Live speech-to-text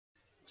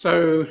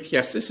So,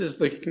 yes, this is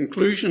the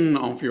conclusion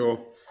of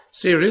your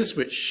series,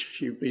 which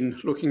you've been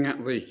looking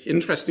at the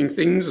interesting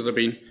things that have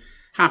been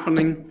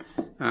happening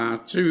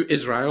to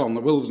Israel on the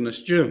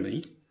wilderness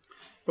journey.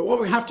 But what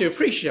we have to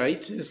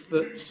appreciate is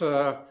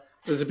that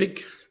there's a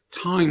big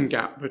time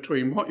gap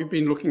between what you've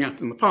been looking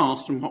at in the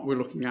past and what we're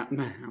looking at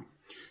now.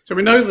 So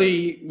we know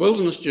the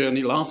wilderness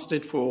journey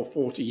lasted for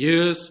 40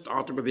 years,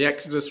 started with the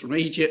Exodus from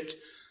Egypt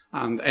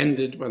and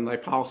ended when they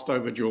passed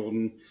over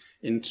Jordan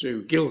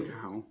into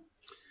Gilgal.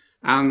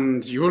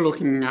 And you were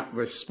looking at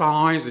the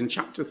spies in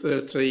chapter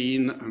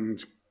 13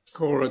 and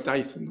Korah,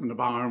 Dathan and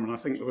Abiram, and I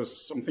think there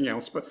was something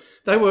else, but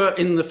they were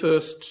in the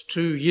first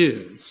 2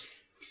 years.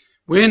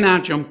 We're now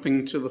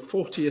jumping to the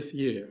 40th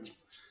year.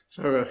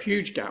 So a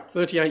huge gap,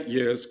 38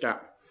 years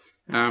gap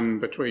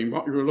between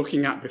what you were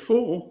looking at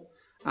before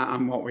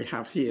and what we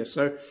have here.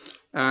 So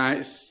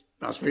as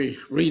we're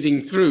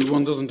reading through,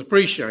 one doesn't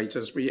appreciate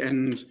as we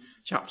end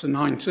chapter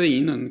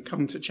 19 and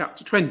come to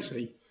chapter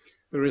 20,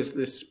 there is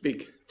this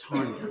big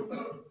time gap.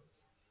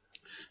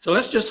 So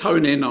let's just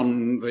hone in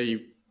on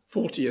the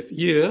 40th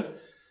year.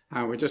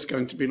 We're just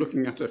going to be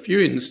looking at a few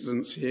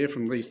incidents here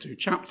from these two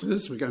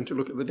chapters. We're going to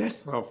look at the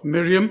death of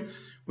Miriam,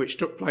 which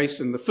took place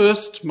in the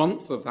first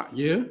month of that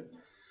year.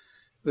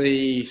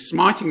 The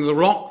smiting of the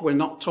rock, we're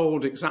not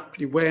told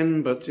exactly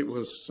when, but it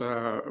was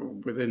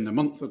within a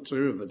month or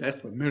two of the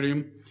death of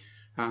Miriam.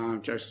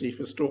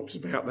 Josephus talks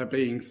about there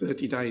being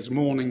 30 days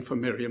mourning for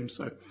Miriam,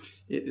 so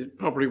it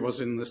probably was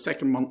in the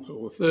second month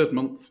or the third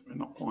month, we're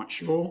not quite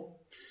sure.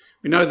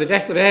 We know the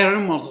death of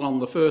Aaron was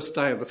on the first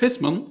day of the fifth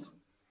month.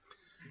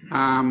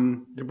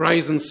 The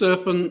brazen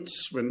serpent,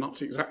 we're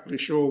not exactly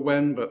sure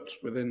when, but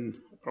within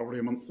probably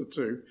a month or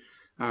two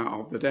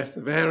of the death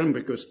of Aaron,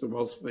 because there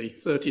was the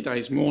 30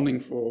 days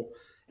mourning for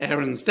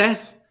Aaron's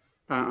death,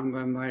 and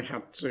then they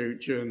had to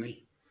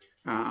journey,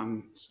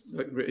 and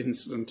the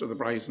incident of the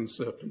brazen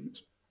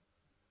serpent.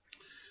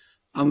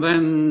 And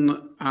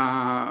then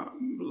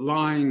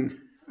lying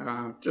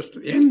just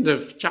at the end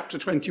of chapter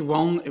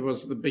 21, it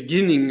was the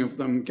beginning of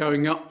them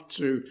going up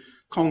to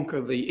conquer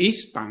the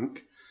east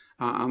bank,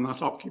 and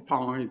that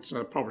occupied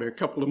probably a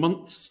couple of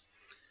months.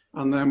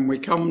 And then we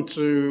come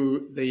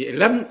to the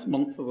 11th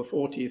month of the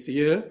 40th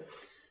year,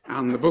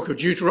 and the book of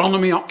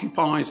Deuteronomy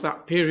occupies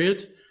that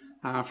period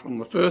from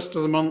the first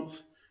of the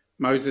month.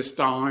 Moses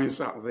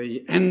dies at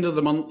the end of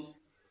the month,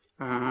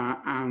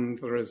 and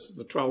there is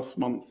the 12th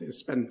month is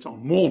spent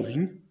on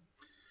mourning.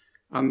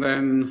 And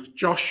then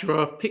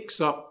Joshua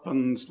picks up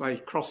and they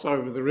cross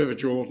over the River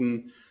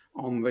Jordan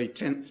on the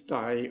 10th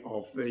day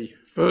of the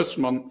first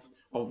month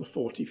of the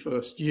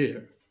 41st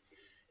year,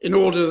 in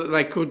order that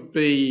they could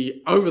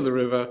be over the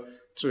river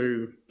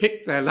to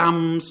pick their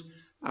lambs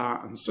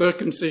and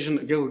circumcision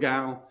at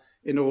Gilgal,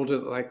 in order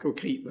that they could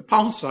keep the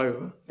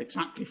Passover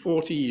exactly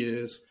 40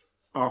 years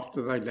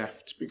after they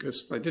left,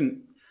 because they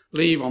didn't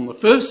leave on the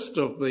first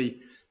of the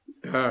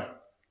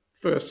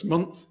first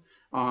month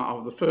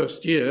of the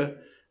first year.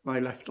 They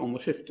left on the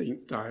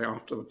 15th day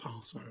after the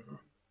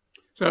Passover.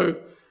 So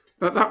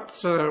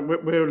that's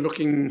we're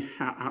looking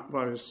at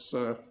those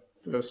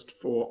first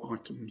four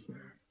items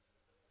there.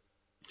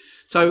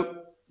 So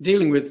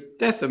dealing with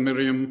death of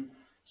Miriam,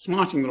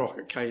 smiting the rock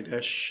at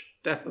Kadesh,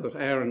 death of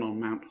Aaron on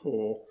Mount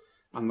Hor,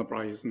 and the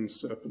brazen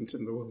serpent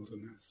in the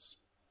wilderness.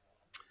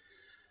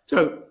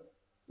 So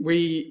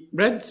we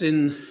read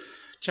in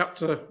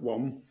chapter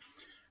 1,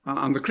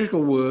 and the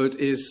critical word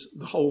is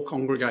the whole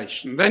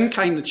congregation. Then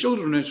came the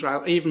children of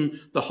Israel, even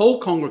the whole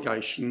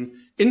congregation,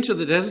 into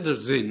the desert of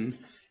Zin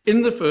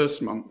in the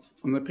first month,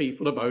 and the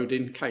people abode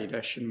in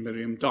Kadesh, and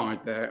Miriam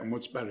died there and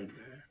was buried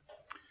there.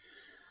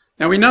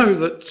 Now we know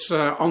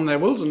that on their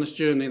wilderness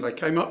journey, they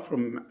came up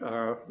from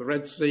the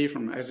Red Sea,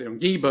 from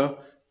Ezion-Geber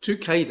to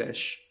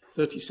Kadesh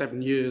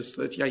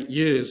 38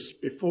 years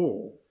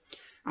before,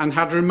 and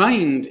had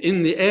remained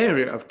in the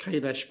area of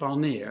Kadesh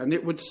Barnea. And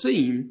it would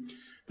seem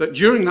that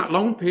during that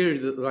long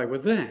period that they were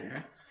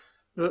there,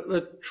 that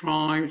the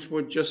tribes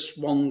would just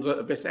wander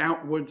a bit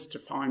outwards to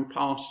find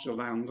pasture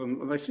land,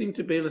 and they seem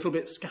to be a little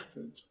bit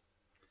scattered.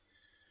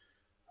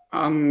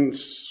 And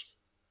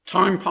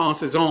time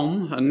passes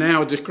on, and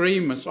now a decree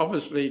must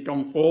obviously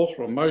gone forth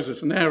from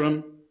Moses and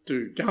Aaron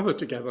to gather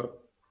together.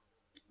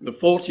 The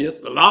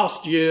 40th, the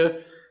last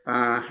year,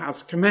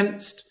 has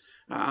commenced,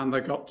 and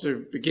they've got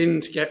to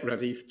begin to get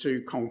ready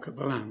to conquer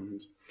the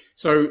land.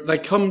 So they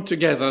come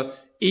together,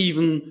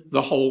 even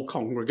the whole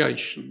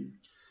congregation.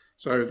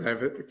 So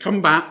they've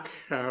come back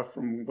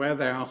from where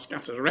they are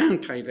scattered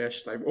around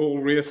Kadesh. They've all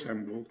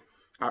reassembled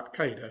at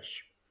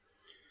Kadesh.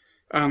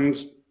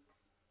 And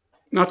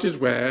that is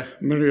where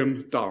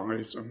Miriam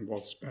dies and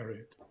was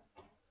buried.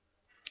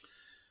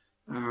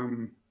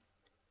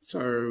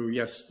 So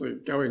yes,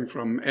 going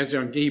from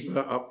Ezion-Geber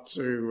up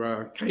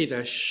to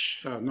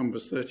Kadesh,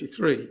 Numbers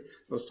 33,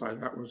 let's say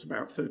that was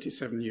about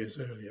 37 years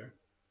earlier.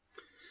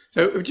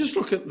 So if we just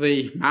look at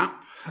the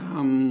map,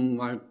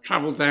 I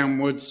travelled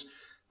downwards.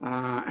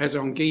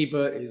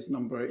 Ezion-Geber is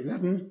number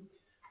 11,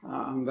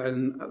 and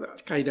then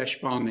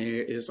Kadesh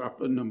Barnea is up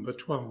at number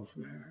 12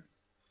 there.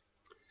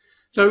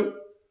 So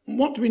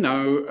what do we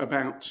know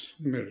about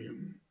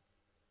Miriam?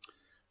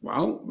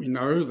 Well, we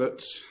know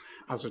that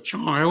as a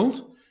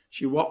child,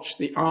 she watched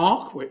the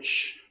ark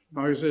which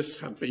Moses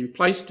had been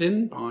placed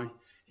in by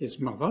his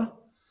mother.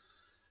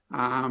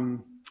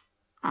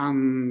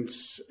 And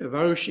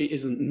though she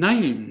isn't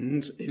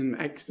named in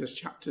Exodus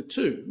chapter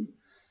 2,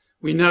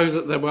 we know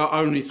that there were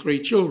only 3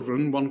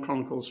 children. 1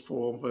 Chronicles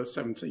 4 verse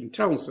 17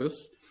 tells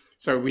us.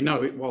 So we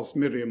know it was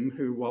Miriam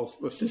who was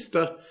the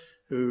sister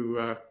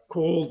who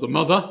called the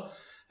mother.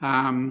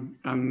 The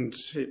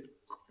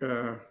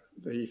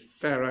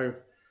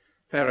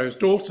Pharaoh's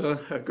daughter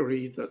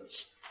agreed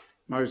that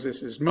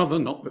Moses' mother,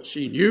 not that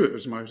she knew it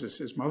was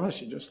Moses' mother,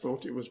 she just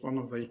thought it was one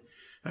of the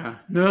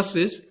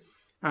nurses.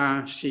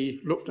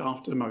 She looked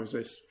after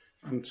Moses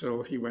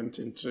until he went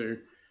into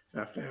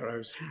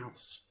Pharaoh's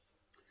house.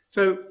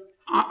 So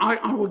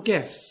I would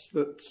guess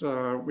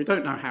that we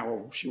don't know how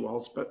old she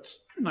was, but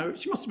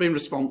she must have been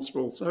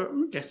responsible. So I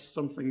would guess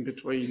something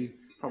between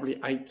probably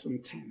 8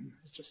 and 10,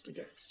 just a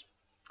guess.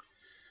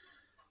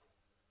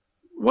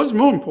 What's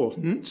more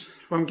important,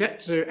 when we get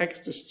to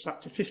Exodus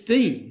chapter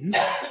 15,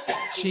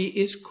 she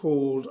is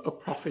called a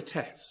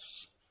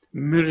prophetess,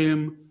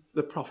 Miriam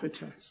the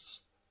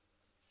prophetess.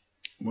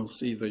 We'll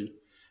see the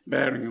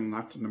bearing on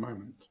that in a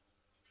moment.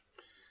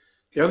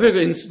 The other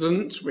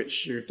incident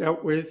which you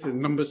dealt with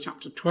in Numbers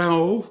chapter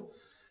 12,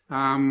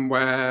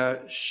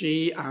 where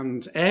she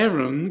and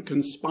Aaron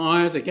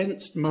conspired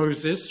against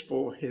Moses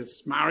for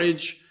his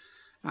marriage,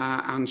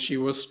 and she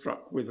was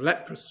struck with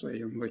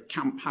leprosy, and the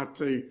camp had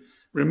to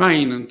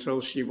remain until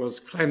she was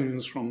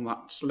cleansed from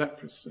that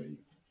leprosy.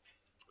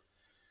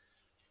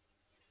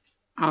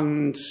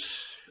 And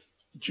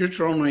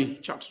Deuteronomy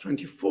chapter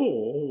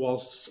 24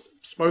 was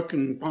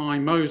spoken by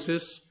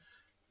Moses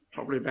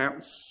probably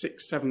about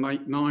 6, 7,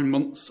 8, 9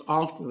 months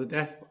after the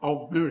death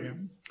of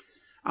Miriam.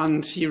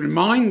 And he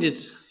reminded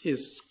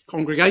his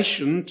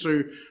congregation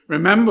to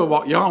remember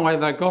what Yahweh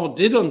their God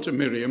did unto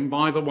Miriam,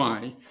 by the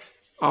way,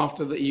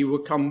 after that ye were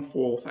come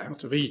forth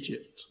out of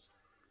Egypt.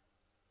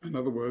 In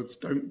other words,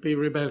 don't be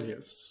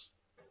rebellious.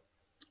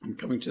 I'm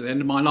coming to the end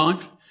of my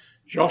life.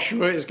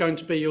 Joshua is going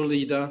to be your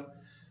leader.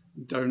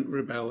 Don't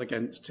rebel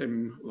against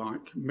him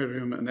like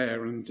Miriam and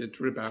Aaron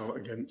did rebel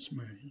against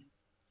me.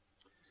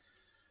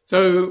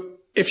 So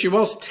if she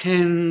was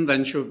 10,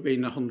 then she would have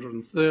been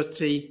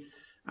 130.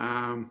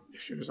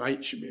 If she was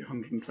 8, she'd be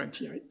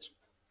 128.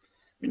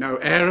 We know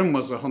Aaron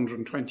was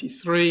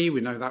 123. We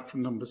know that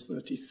from Numbers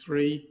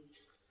 33.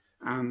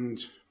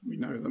 And we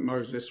know that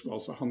Moses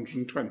was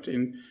 120.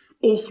 And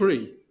all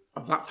 3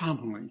 of that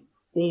family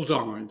all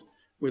died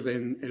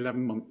within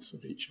 11 months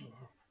of each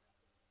other.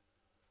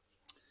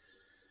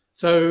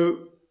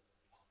 So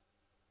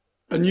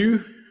a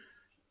new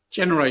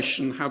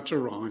generation had to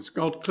rise.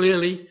 God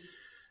clearly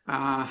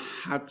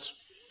had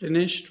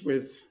finished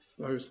with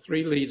those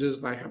 3 leaders.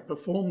 They had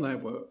performed their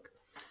work.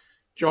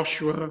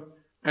 Joshua,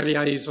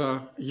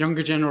 Eleazar, a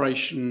younger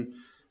generation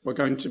were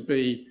going to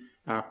be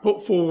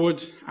put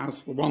forward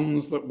as the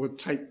ones that would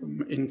take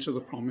them into the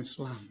promised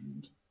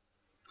land.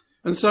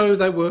 And so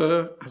they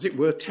were, as it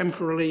were,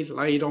 temporarily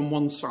laid on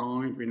one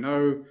side. We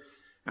know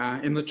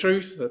in the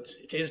truth that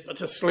it is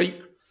but a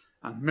sleep,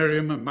 and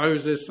Miriam and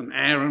Moses and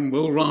Aaron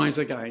will rise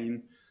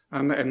again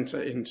and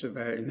enter into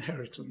their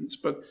inheritance.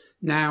 But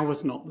now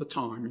was not the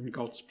time in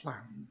God's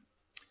plan.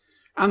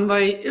 And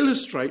they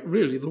illustrate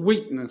really the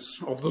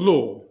weakness of the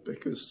law,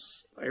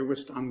 because they were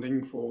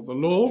standing for the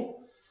law,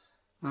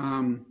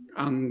 and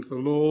the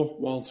law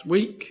was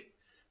weak.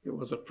 It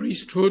was a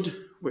priesthood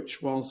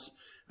which was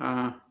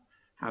had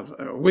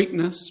a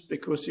weakness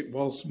because it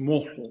was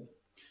mortal,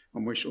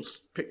 and we shall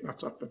pick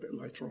that up a bit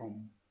later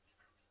on.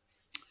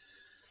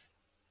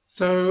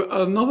 So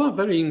another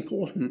very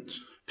important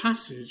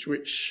passage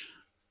which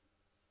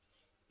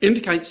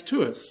indicates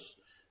to us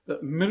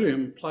that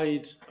Miriam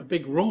played a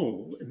big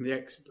role in the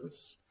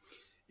Exodus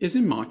is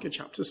in Micah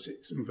chapter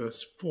 6 and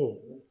verse 4.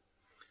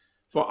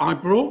 For I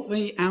brought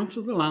thee out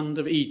of the land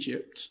of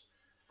Egypt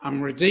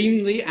and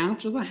redeemed thee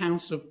out of the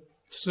house of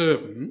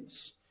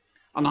servants,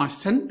 and I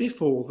sent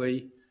before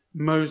thee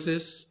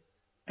Moses,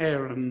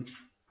 Aaron,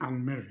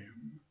 and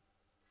Miriam.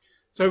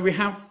 So we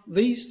have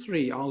these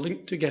 3 are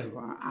linked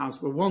together as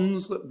the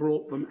ones that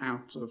brought them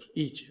out of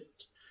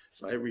Egypt.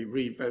 So we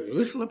read very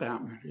little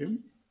about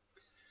Miriam.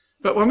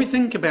 But when we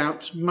think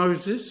about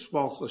Moses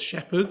was a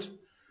shepherd,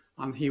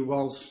 and he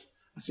was,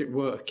 as it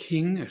were, a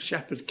king, a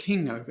shepherd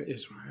king over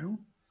Israel.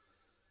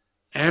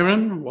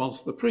 Aaron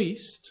was the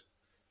priest,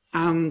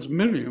 and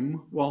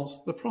Miriam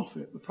was the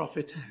prophet, the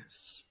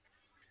prophetess.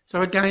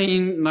 So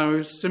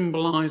again,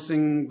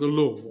 symbolising the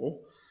law,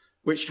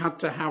 which had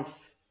to have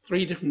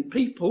 3 different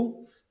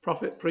people,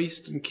 prophet,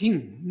 priest, and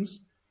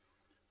kings,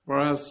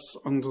 whereas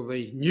under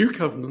the new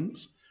covenant,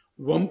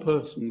 one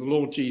person, the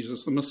Lord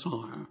Jesus, the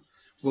Messiah,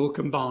 will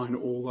combine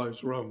all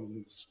those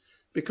roles,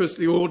 because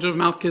the order of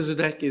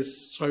Melchizedek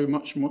is so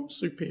much more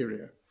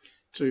superior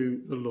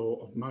to the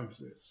law of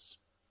Moses.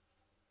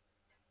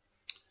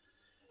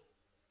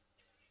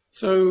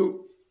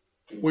 So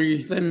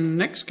we then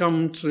next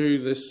come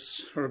to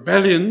this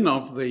rebellion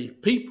of the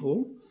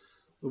people,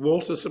 the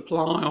water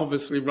supply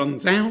obviously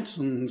runs out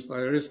and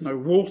there is no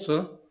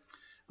water,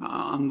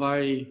 and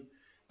they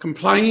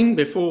complain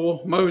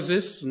before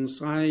Moses and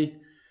say,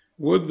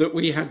 "Would that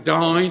we had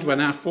died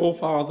when our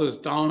forefathers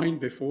died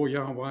before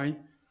Yahweh.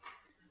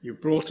 You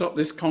brought up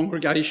this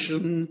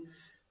congregation.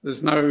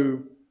 There's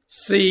no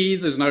sea,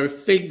 there's no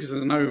figs,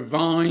 there's no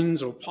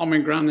vines or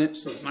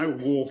pomegranates, there's no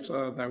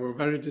water." They were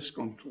very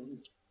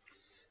disgruntled.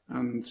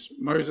 And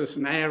Moses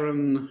and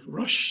Aaron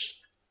rush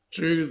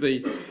to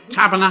the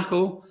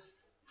tabernacle,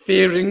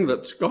 fearing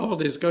that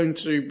God is going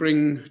to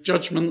bring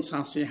judgments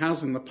as he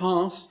has in the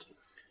past,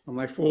 and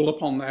they fall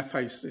upon their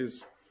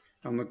faces,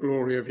 and the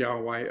glory of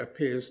Yahweh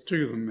appears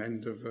to them.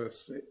 End of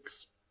verse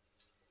 6.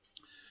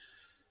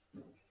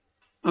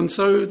 And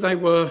so they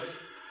were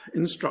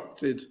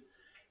instructed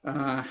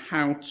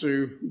how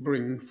to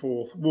bring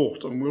forth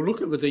water. And we'll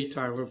look at the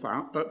detail of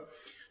that, but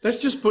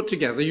let's just put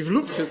together. You've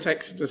looked at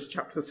Exodus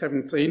chapter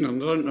 17,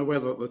 and I don't know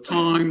whether at the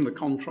time the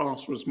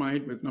contrast was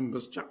made with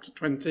Numbers chapter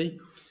 20.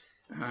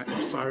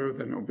 If so,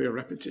 then it'll be a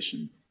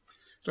repetition.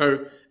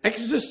 So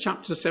Exodus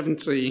chapter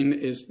 17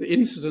 is the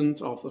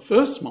incident of the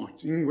first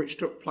smiting, which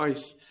took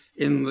place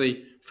in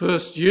the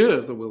first year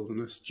of the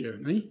wilderness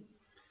journey.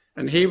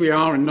 And here we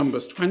are in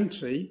Numbers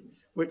 20,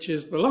 which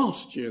is the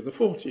last year, the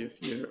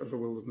 40th year of the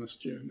wilderness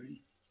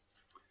journey.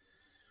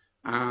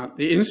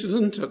 The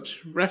incident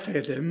at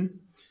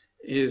Rephidim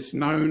is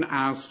known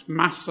as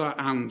Massa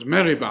and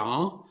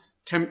Meribah,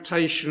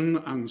 temptation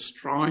and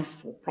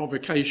strife or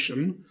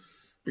provocation,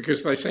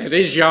 because they said,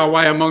 "Is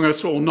Yahweh among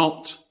us or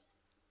not?"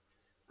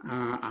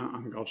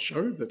 And God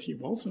showed that he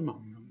was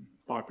among them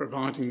by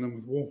providing them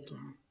with water.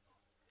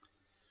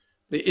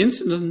 The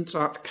incident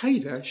at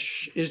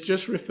Kadesh is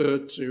just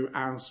referred to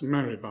as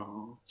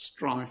Meribah,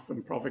 strife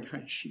and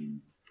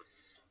provocation,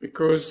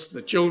 because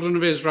the children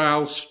of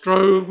Israel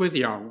strove with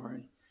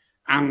Yahweh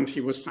and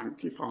he was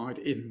sanctified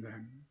in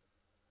them.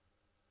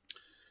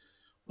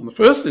 On the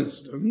first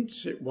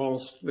incident, it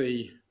was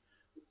the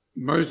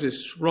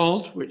Moses'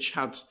 rod, which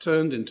had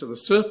turned into the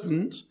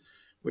serpent,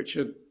 which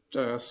had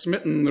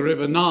smitten the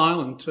river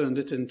Nile and turned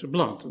it into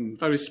blood. And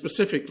very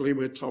specifically,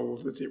 we're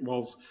told that it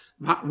was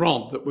that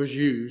rod that was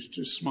used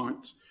to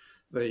smite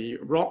the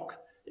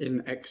rock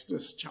in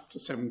Exodus chapter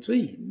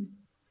 17.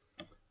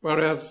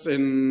 Whereas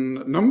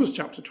in Numbers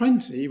chapter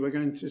 20, we're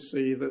going to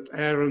see that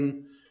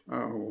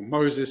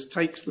Moses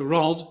takes the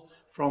rod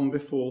from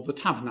before the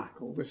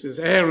tabernacle. This is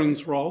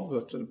Aaron's rod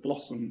that had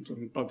blossomed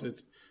and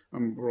budded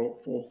and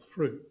brought forth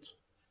fruit.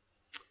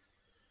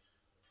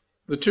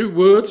 The two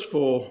words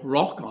for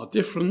rock are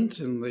different.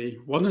 In the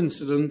one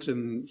incident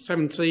in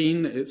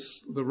 17,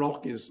 the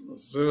rock is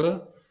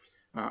Zer,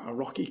 a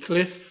rocky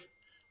cliff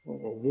or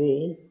a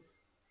wall,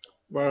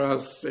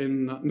 whereas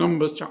in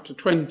Numbers chapter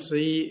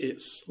 20,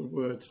 it's the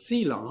word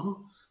Selah,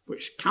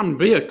 which can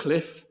be a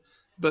cliff,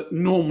 but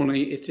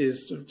normally it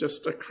is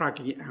just a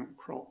craggy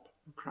outcrop,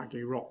 a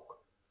craggy rock.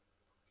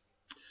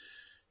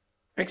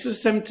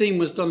 Exodus 17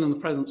 was done in the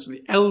presence of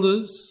the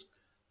elders.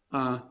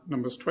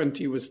 Numbers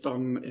 20 was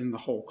done in the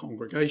whole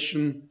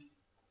congregation.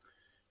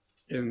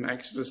 In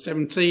Exodus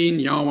 17,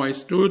 Yahweh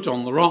stood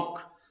on the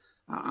rock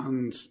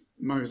and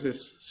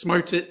Moses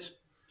smote it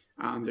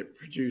and it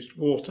produced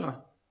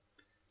water.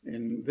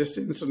 In this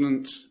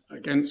incident,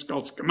 against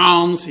God's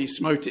commands, he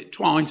smote it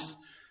twice,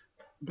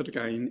 but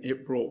again,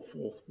 it brought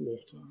forth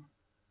water.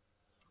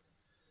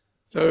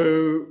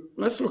 So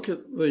let's look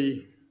at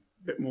the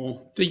bit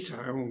more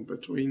detail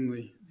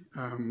between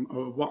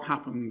of what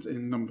happened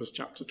in Numbers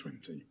chapter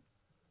 20.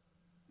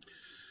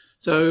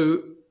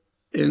 So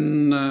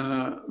in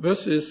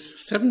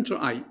verses 7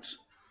 to 8,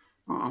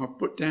 I've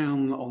put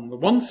down on the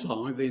one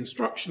side the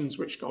instructions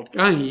which God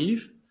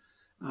gave,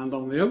 and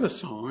on the other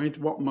side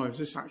what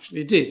Moses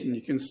actually did. And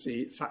you can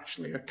see it's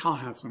actually a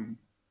chiasm.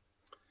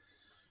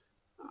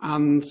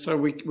 And so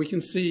we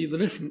can see the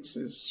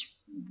differences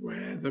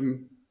where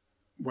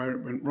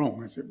it went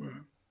wrong, as it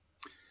were.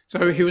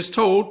 So he was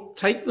told,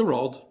 "Take the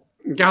rod,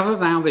 gather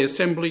thou the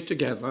assembly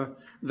together,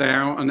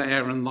 thou and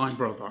Aaron thy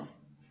brother."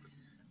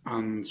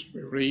 And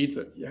we read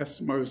that, yes,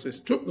 Moses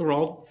took the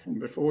rod from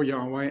before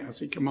Yahweh as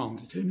he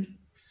commanded him.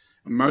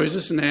 And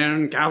Moses and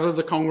Aaron gathered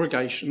the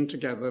congregation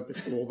together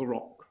before the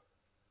rock.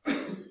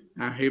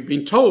 Now he had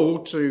been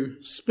told to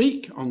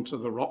speak unto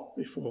the rock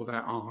before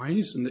their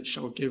eyes, and it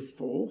shall give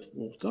forth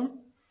water.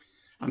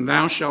 And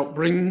thou shalt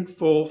bring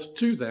forth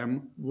to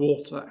them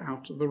water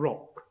out of the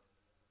rock.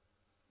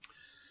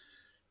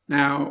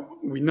 Now,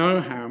 we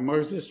know how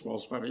Moses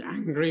was very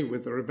angry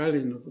with the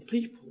rebellion of the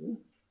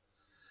people.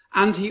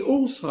 And he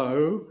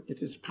also,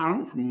 it is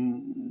apparent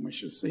from, we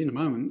shall see in a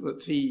moment,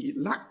 that he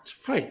lacked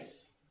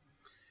faith.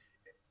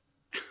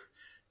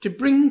 To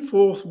bring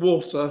forth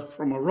water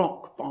from a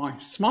rock by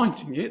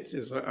smiting it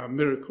is a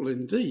miracle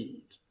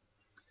indeed.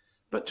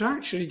 But to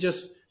actually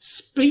just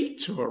speak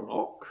to a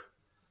rock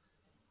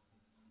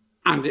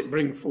and it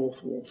bring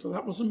forth water,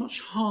 that was a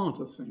much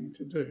harder thing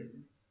to do.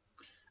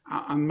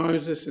 And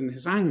Moses, in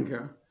his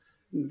anger,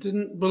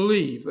 didn't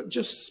believe that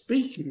just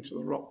speaking to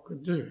the rock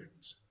could do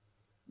it.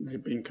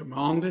 They'd been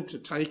commanded to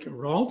take a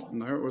rod,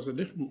 and though it was a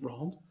different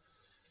rod,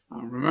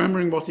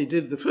 Remembering what he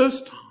did the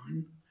first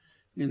time,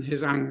 in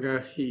his anger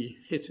he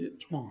hit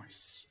it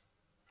twice.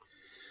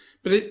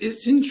 But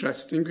it's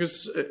interesting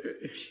because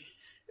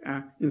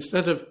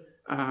instead of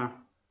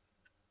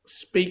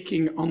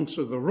speaking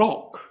unto the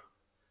rock,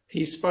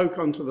 he spoke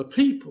unto the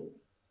people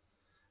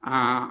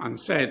and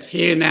said,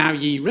 "Hear now,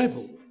 ye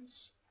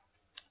rebels,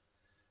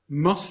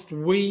 must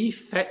we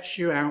fetch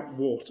you out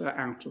water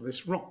out of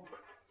this rock?"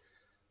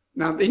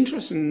 Now, the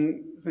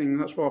interesting thing,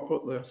 that's why I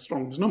put the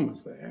Strong's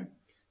numbers there,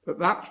 but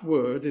that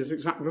word is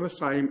exactly the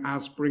same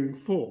as bring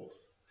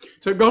forth.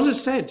 So God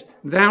has said,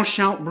 "Thou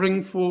shalt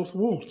bring forth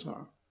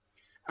water."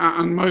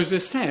 And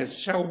Moses says,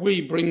 "Shall we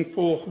bring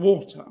forth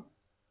water?"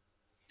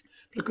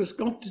 Because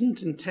God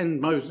didn't intend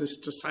Moses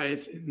to say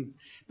it in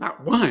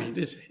that way,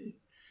 did he?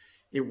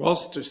 It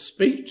was to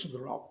speak to the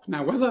rock.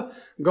 Now, whether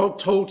God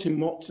told him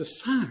what to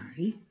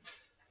say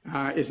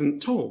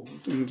isn't told,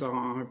 and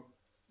I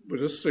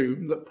would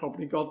assume that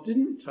probably God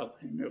didn't tell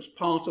him. It was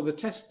part of the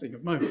testing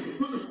of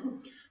Moses.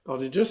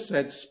 God had just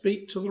said,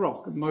 "Speak to the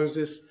rock," and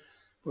Moses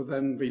would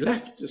then be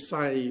left to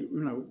say,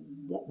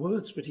 what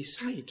words would he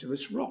say to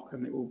this rock,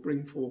 and it will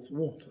bring forth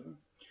water?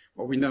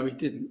 Well, we know he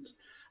didn't.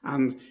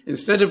 And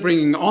instead of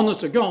bringing honour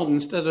to God,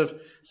 instead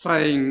of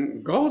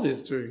saying God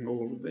is doing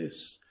all of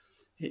this,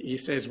 he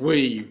says,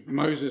 "We,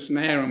 Moses and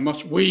Aaron,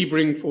 must we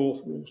bring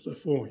forth water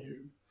for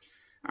you?"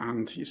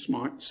 And he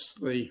smites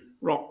the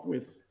rock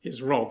with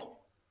his rod.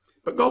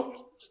 But God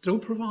still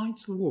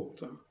provides the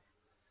water.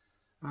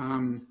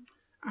 And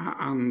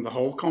the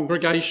whole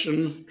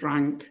congregation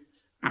drank,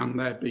 and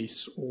their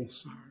beasts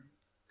also.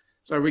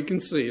 So we can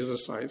see, as I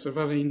say, it's a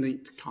very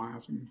neat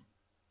chiasm.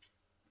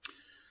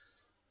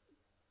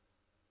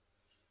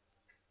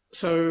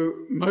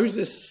 So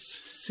Moses'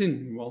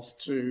 sin was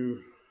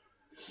to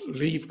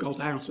leave God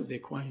out of the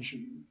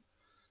equation.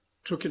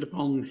 Took it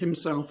upon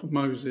himself and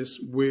Moses,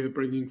 "We're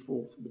bringing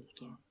forth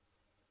water."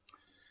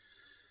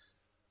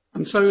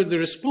 And so the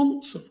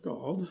response of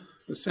God,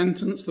 the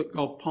sentence that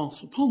God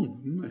passed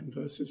upon them in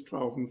verses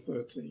 12 and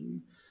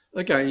 13,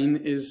 again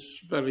is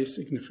very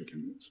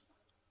significant.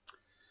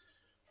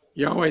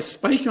 "Yahweh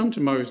spake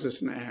unto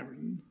Moses and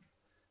Aaron,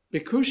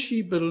 because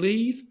ye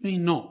believed me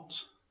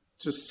not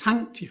to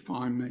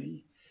sanctify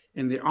me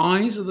in the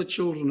eyes of the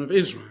children of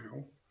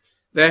Israel,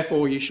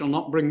 therefore ye shall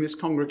not bring this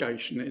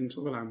congregation into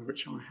the land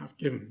which I have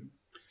given.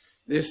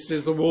 This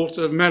is the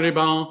water of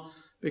Meribah,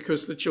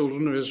 because the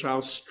children of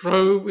Israel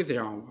strove with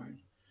Yahweh,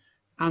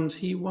 and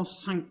he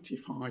was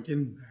sanctified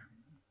in them."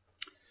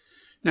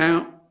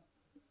 Now,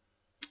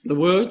 the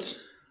word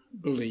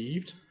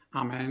believed,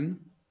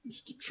 amen,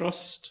 is to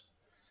trust.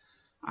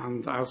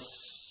 And as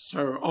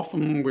so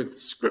often with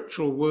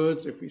scriptural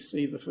words, if we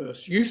see the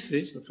first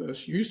usage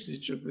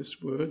of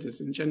this word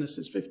is in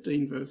Genesis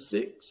 15, verse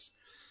 6.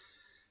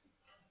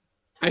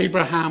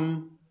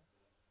 Abraham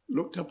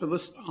looked up at the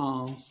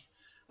stars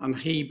and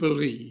he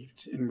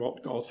believed in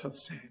what God had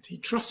said. He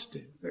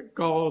trusted that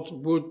God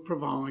would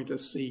provide a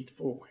seed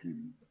for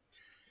him.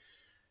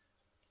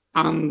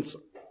 And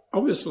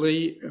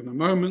obviously, in a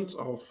moment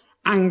of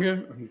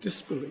anger and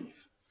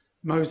disbelief,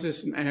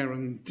 Moses and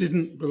Aaron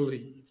didn't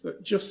believe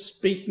that just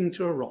speaking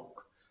to a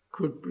rock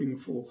could bring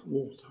forth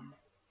water.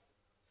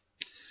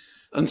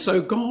 And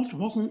so God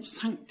wasn't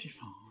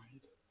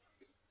sanctified.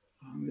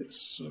 And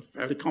it's a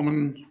fairly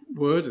common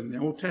word in the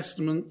Old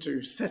Testament,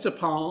 to set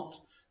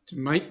apart, to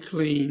make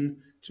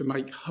clean, to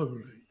make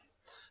holy.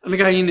 And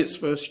again, its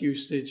first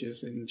usage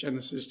is in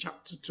Genesis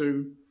chapter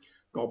 2.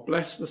 God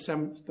blessed the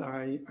seventh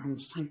day and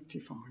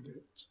sanctified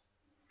it.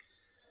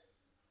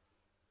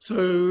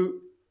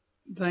 So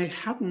they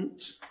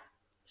hadn't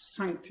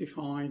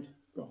sanctified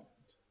God.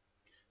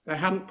 They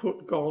hadn't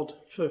put God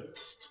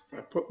first.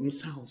 They put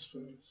themselves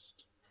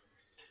first.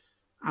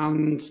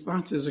 And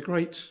that is a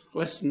great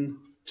lesson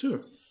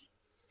to us.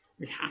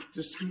 We have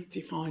to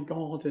sanctify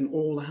God in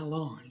all our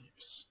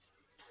lives.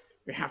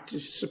 We have to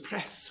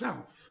suppress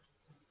self.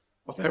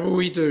 Whatever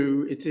we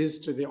do, it is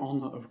to the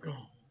honour of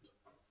God.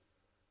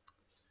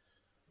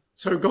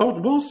 So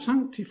God was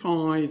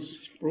sanctified,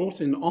 brought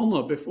in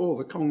honour before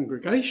the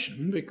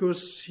congregation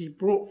because he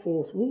brought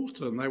forth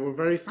water, and they were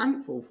very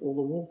thankful for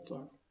the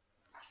water.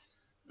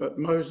 But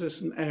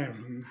Moses and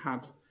Aaron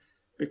had,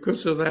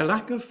 because of their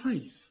lack of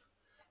faith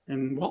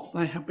in what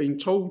they had been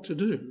told to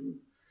do,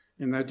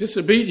 in their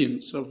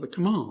disobedience of the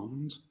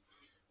command,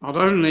 not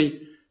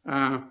only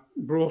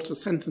brought a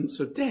sentence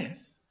of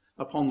death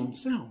upon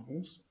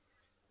themselves,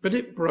 but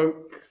it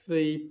broke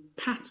the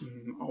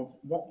pattern of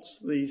what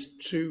these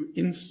two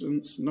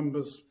incidents,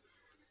 Numbers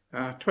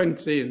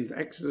 20 and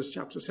Exodus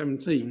chapter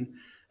 17,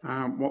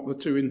 what the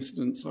two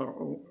incidents are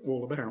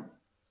all about.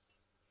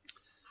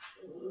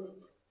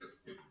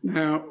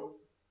 Now,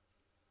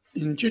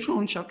 in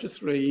Deuteronomy chapter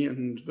 3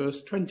 and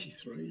verse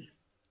 23,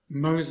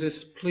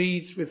 Moses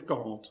pleads with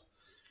God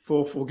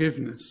for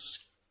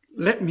forgiveness.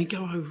 Let me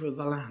go over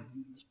the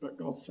land. But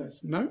God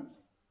says, no,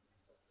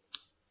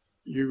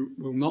 you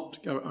will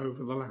not go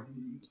over the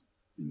land,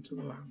 into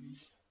the land.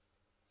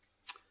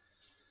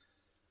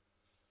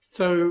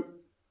 So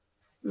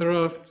there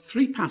are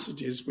three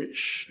passages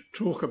which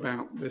talk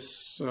about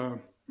this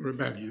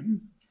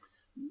rebellion.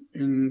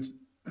 In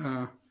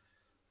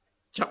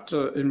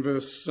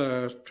verse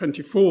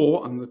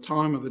 24, and the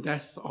time of the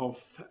death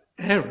of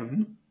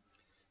Aaron,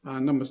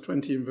 Numbers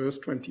 20 and verse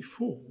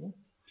 24,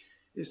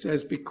 it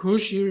says,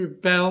 because you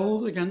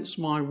rebelled against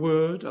my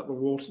word at the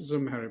waters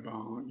of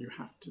Meribah, you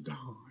have to die.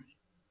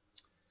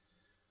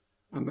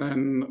 And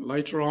then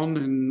later on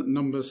in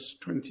Numbers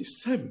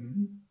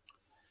 27,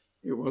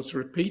 it was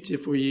repeated,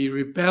 for ye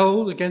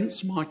rebelled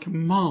against my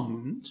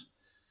commandment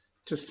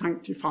to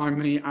sanctify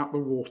me at the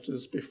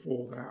waters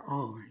before their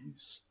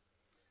eyes.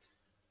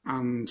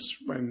 And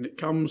when it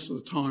comes to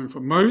the time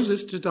for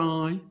Moses to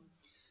die,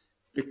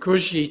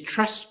 because ye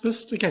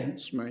trespassed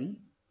against me,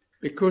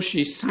 because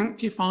ye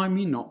sanctify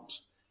me not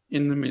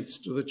in the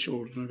midst of the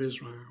children of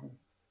Israel.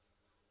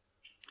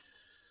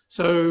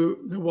 So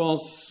there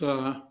was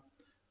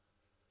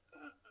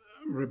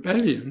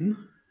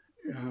rebellion.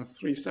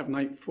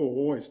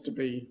 3784 is to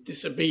be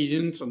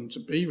disobedient and to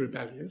be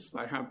rebellious.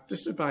 They had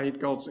disobeyed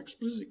God's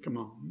explicit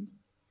command.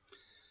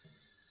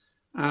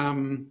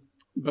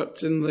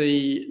 But in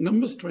the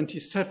Numbers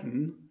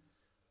 27,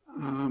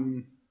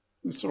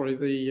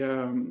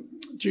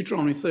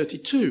 Deuteronomy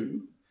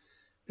 32,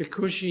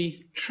 because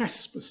ye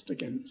trespassed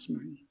against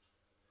me.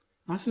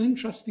 That's an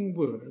interesting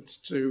word,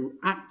 to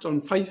act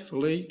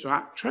unfaithfully, to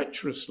act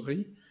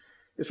treacherously.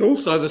 It's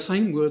also the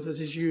same word that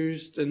is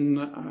used in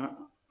a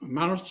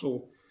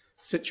marital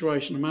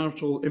situation, a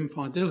marital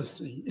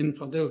infidelity,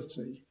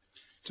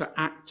 to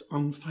act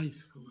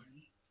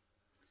unfaithfully.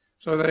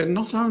 So they're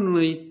not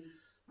only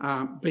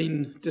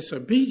been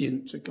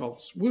disobedient to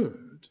God's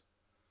word,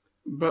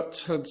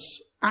 but had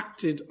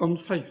acted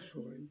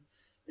unfaithfully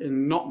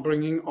in not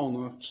bringing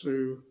honour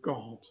to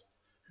God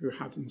who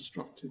had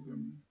instructed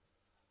them.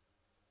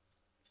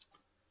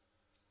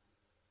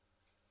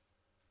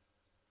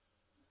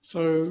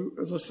 So,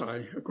 as I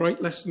say, a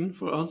great lesson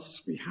for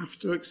us. We have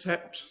to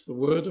accept the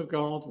word of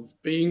God as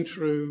being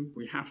true.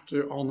 We have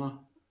to honour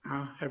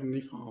our Heavenly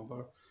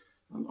Father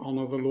and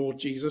honour the Lord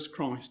Jesus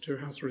Christ who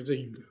has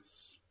redeemed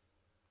us.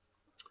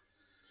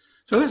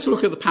 So let's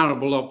look at the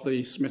parable of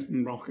the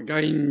smitten rock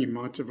again. You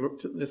might have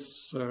looked at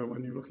this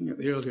when you're looking at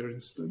the earlier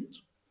incident.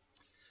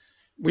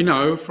 We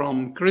know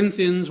from 1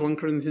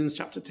 Corinthians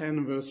chapter 10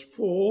 and verse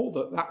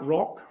 4, that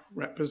rock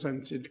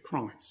represented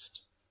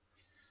Christ.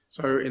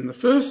 So in the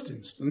first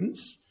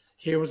instance,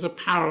 here was a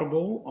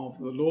parable of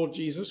the Lord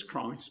Jesus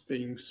Christ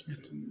being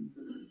smitten.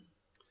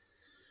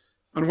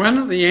 And when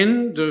at the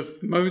end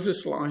of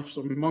Moses' life,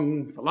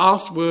 among the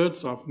last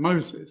words of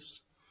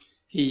Moses,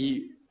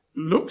 he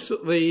looks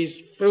at these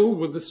filled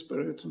with the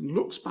Spirit and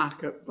looks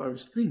back at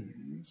those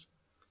things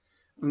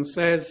and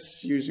says,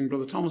 using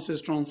Brother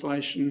Thomas's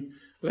translation,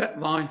 let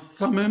thy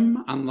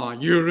Thummim and thy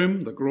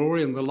Urim, the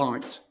glory and the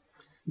light,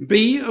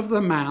 be of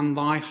the man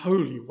thy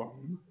Holy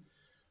One,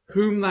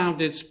 whom thou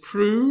didst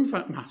prove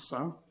at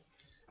Massah,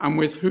 and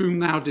with whom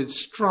thou didst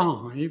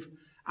strive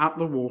at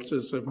the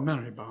waters of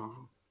Meribah.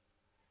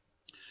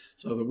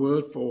 So the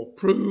word for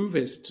prove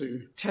is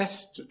to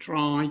test, to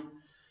try,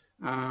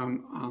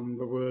 and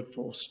the word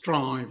for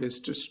strive is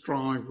to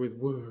strive with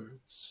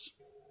words.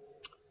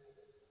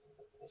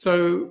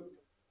 So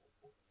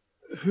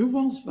who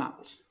was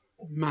that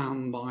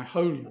man, thy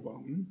Holy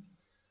One,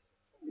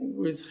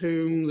 with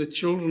whom the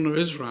children of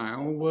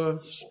Israel were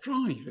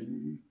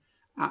striving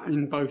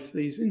in both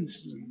these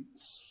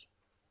incidents?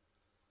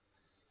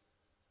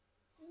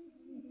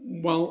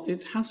 Well,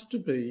 it has to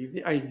be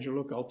the angel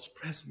of God's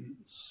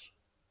presence,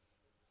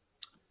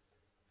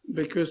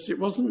 because it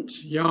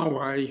wasn't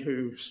Yahweh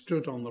who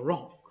stood on the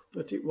rock,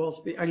 but it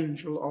was the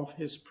angel of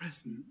his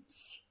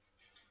presence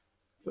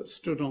that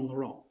stood on the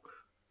rock.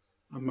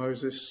 And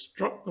Moses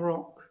struck the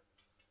rock,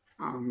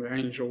 and the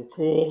angel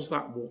caused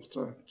that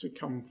water to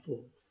come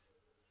forth.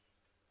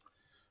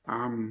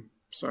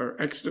 So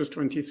Exodus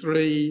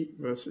 23,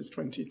 verses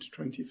 20 to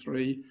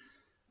 23.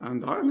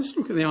 And let's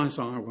look at the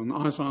Isaiah one,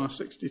 Isaiah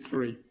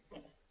 63.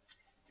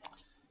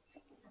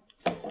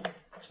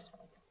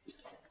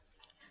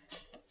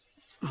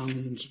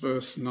 And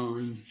verse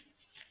 9.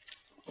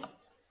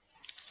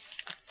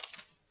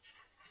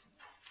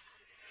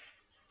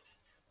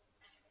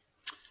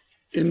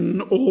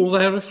 In all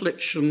their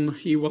affliction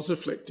he was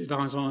afflicted,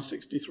 Isaiah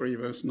 63,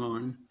 verse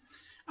 9.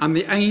 And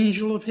the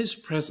angel of his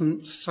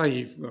presence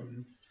saved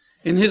them.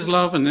 In his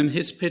love and in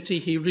his pity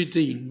he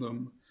redeemed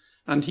them,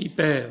 and he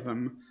bare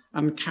them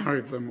and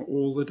carried them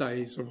all the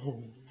days of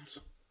old.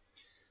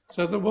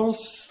 So there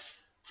was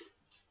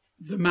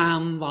the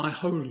man, thy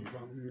Holy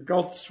One,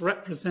 God's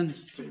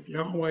representative,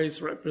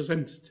 Yahweh's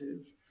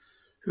representative,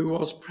 who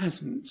was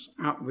present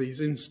at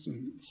these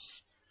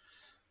instants.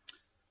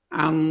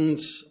 And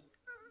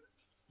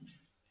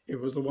it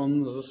was the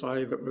one, as I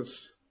say, that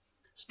was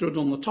stood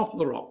on the top of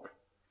the rock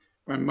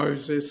when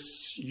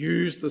Moses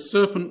used the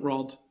serpent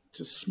rod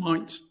to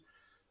smite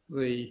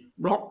the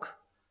rock,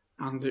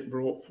 and it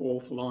brought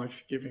forth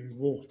life-giving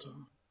water.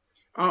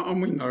 And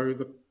we know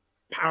the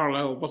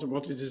parallel,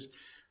 what it is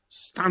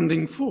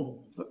standing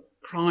for, that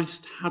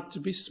Christ had to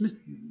be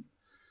smitten.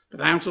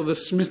 But out of the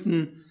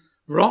smitten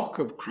rock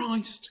of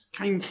Christ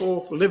came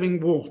forth living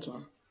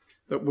water,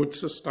 that would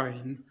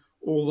sustain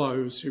all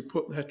those who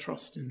put their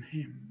trust in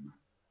him.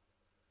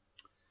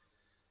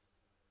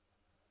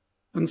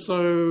 And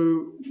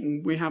so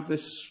we have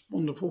this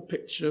wonderful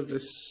picture of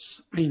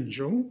this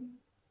angel,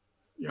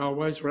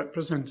 Yahweh's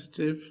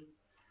representative,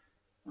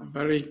 a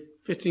very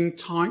fitting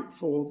type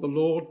for the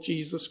Lord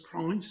Jesus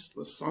Christ,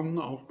 the Son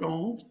of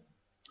God,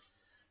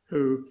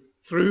 who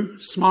through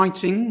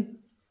smiting,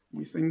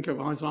 we think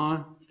of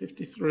Isaiah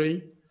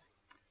 53,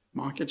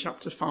 Micah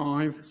chapter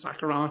 5,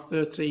 Zechariah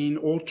 13,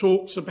 all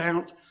talks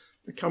about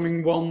the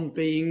coming one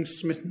being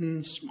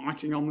smitten,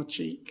 smiting on the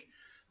cheek.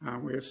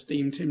 We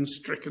esteemed him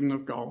stricken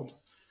of God.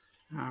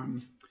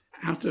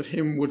 Out of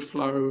him would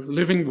flow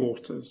living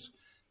waters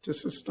to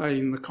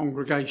sustain the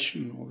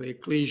congregation or the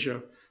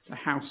ecclesia, the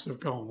house of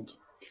God.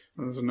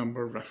 And there's a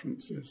number of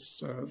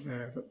references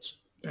there that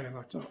bear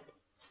that up.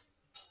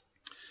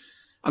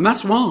 And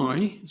that's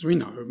why, as we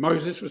know,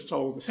 Moses was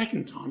told the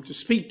second time to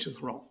speak to the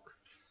rock,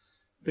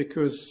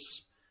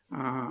 because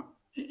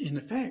in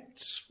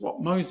effect,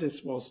 what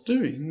Moses was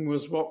doing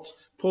was what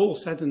Paul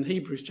said in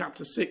Hebrews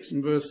chapter 6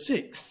 and verse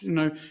 6.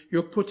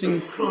 You're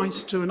putting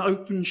Christ to an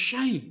open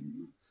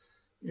shame.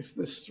 If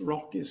this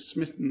rock is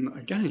smitten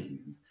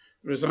again,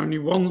 there is only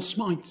one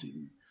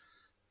smiting.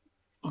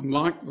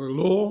 Unlike the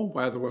law,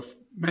 where there were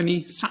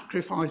many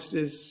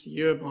sacrifices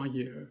year by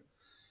year,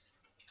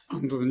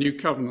 under the new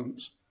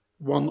covenant,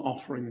 one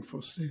offering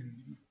for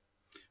sin.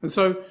 And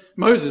so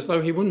Moses,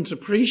 though he wouldn't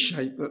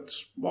appreciate that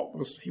what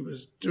he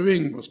was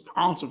doing was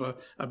part of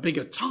a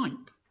bigger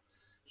type,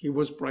 he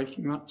was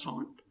breaking that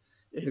type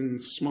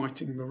in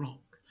smiting the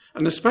rock.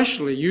 And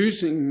especially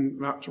using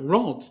that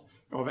rod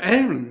of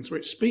Aaron's,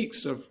 which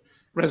speaks of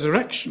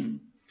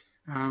resurrection,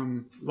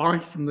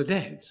 life from the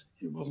dead.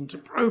 It wasn't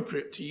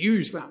appropriate to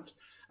use that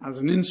as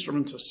an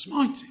instrument of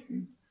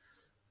smiting.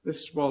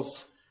 This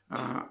was,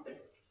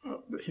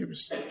 he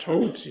was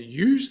told to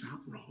use that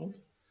rod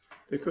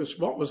because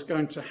what was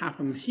going to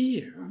happen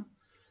here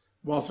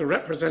was a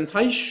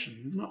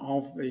representation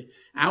of the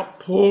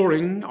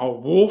outpouring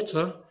of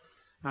water,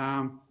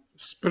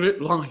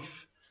 spirit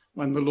life,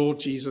 when the Lord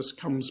Jesus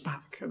comes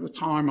back at the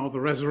time of the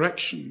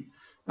resurrection,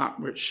 that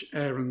which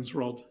Aaron's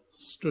rod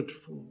stood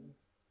for.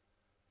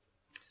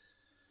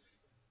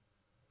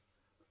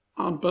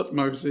 But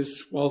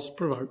Moses was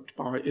provoked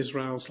by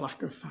Israel's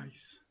lack of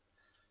faith.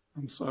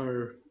 And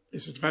so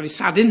this is a very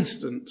sad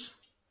incident,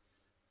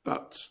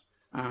 but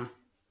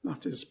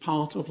that is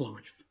part of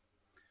life.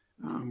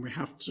 We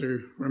have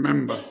to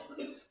remember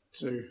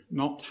to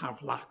not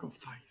have lack of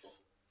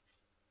faith.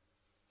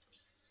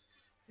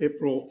 It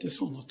brought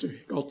dishonour to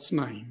God's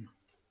name,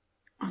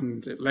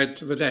 and it led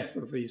to the death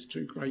of these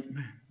two great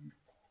men.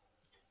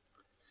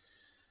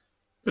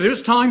 But it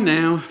was time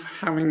now,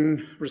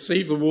 having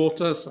received the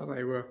water, so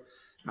they were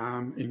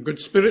in good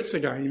spirits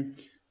again,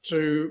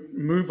 to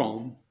move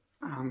on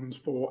and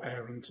for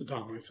Aaron to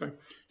die. So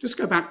just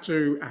go back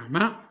to our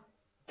map.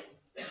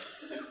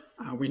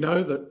 We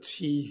know that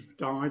he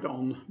died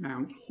on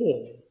Mount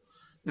Hor.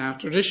 Now,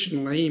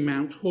 traditionally,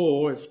 Mount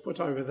Hor is put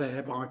over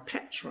there by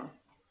Petra.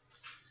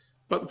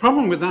 But the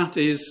problem with that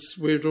is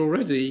we'd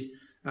already,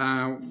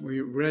 we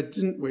read,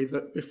 didn't we,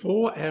 that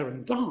before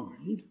Aaron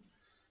died,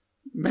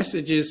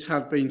 messages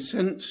had been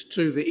sent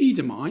to the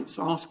Edomites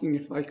asking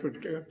if they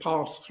could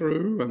pass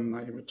through, and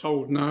they were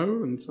told no.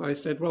 And they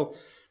said, well,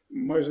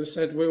 Moses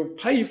said, we'll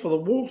pay for the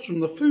water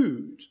and the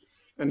food.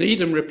 And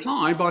Edom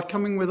replied by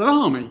coming with an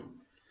army.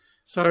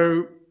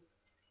 So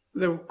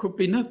there could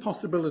be no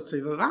possibility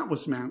that that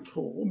was Mount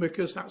Hor,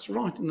 because that's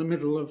right in the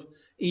middle of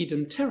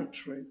Edom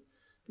territory,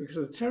 because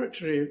the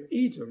territory of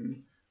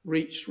Edom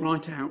reached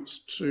right out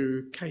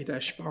to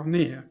Kadesh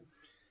Barnea,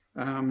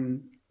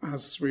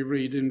 as we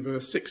read in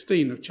verse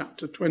 16 of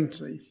chapter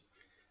 20.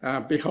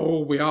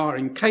 Behold, we are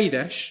in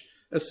Kadesh,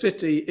 a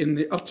city in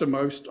the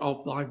uttermost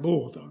of thy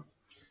border.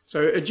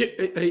 So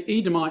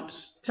Edomite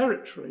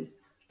territory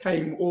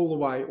came all the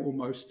way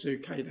almost to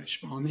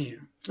Kadesh Barnea.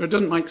 So it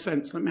doesn't make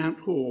sense that Mount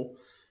Hor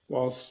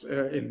was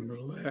in the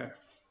middle there.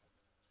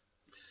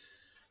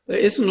 There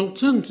is an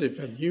alternative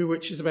venue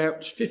which is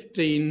about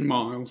 15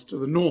 miles to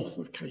the north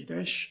of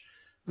Kadesh,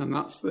 and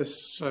that's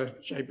this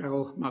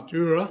Jebel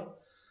Madura,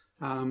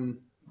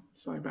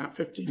 so about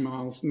 15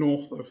 miles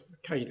north of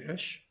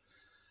Kadesh,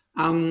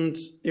 and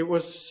it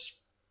was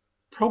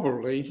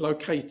probably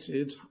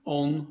located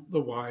on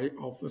the way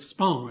of the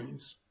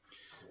spies.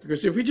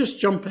 Because if we just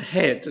jump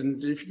ahead,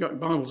 and if you've got your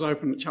Bibles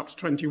open at chapter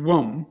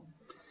 21,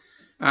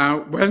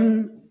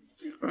 when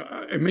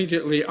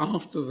immediately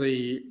after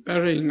the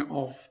burying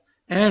of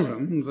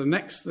Aaron, the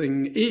next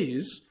thing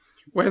is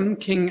when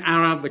King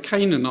Arad the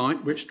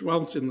Canaanite, which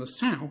dwelt in the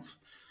south,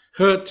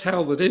 heard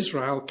tell that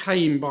Israel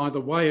came by the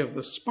way of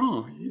the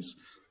spies,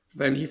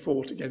 then he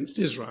fought against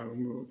Israel,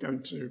 and we're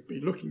going to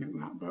be looking at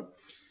that. But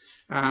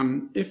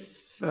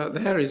if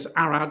there is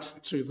Arad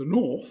to the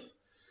north,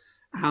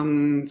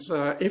 and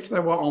if they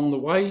were on the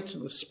way to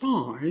the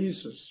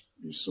spies, as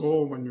you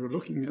saw when you were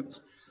looking at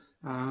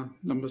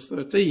Numbers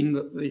 13,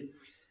 that the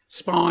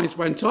spies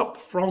went up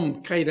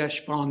from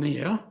Kadesh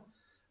Barnea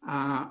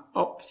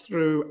up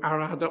through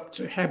Arad, up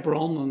to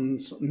Hebron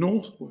and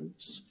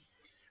northwards.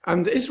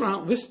 And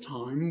Israel at this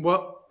time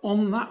were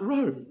on that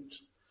road.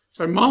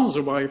 So miles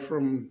away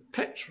from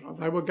Petra,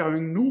 they were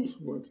going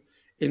northward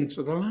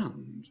into the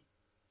land.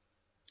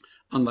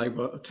 And they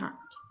were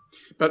attacked.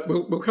 But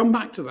we'll come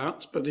back to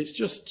that, but it's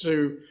just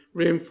to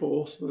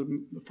reinforce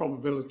the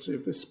probability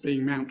of this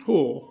being Mount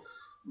Hor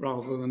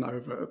rather than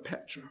over at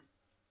Petra.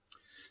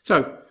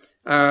 So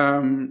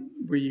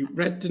we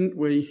read, didn't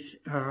we,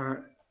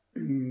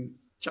 in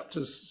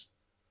chapters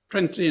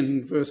 20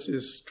 and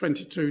verses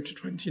 22 to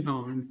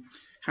 29,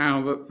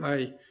 how that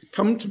they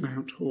come to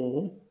Mount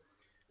Hor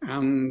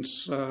and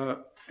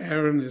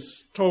Aaron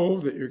is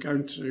told that you're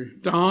going to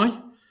die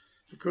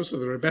because of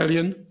the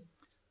rebellion.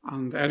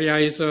 And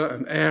Eleazar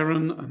and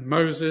Aaron and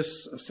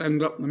Moses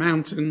ascend up the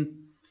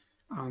mountain,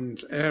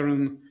 and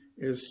Aaron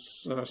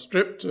is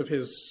stripped of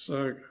his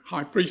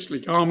high priestly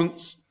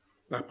garments.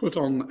 They're put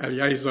on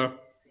Eleazar,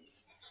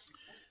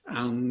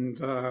 and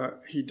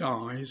he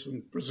dies,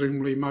 and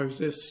presumably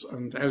Moses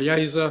and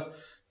Eleazar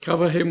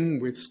cover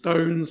him with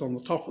stones on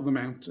the top of the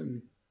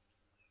mountain,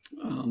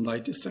 and they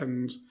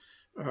descend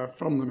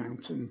from the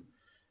mountain,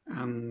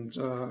 and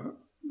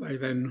they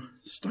then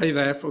stay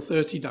there for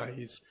 30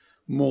 days,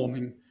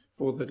 mourning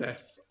for the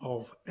death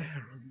of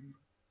Aaron.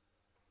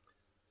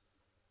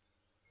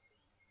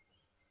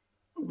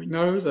 We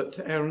know that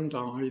Aaron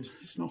died.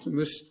 It's not in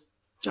this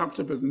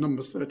chapter, but in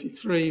Numbers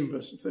 33 and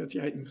verses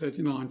 38 and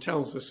 39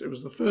 tells us it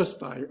was the first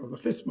day of the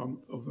 5th month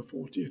of the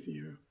 40th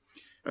year,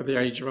 at the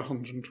age of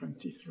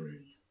 123.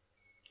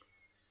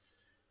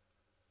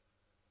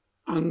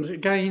 And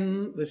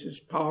again, this is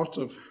part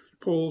of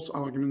Paul's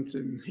argument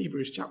in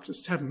Hebrews chapter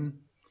 7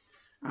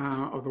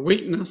 of the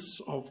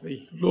weakness of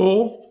the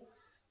law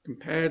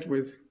compared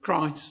with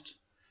Christ,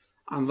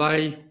 and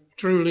they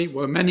truly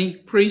were many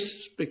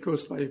priests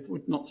because they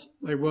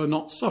were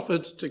not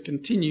suffered to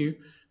continue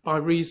by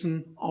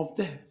reason of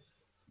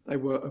death. They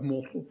were a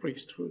mortal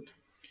priesthood.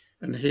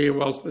 And here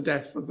was the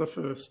death of the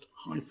first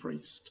high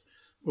priest,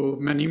 or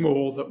many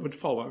more that would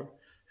follow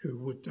who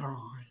would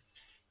die.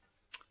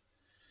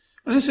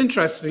 And it's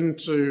interesting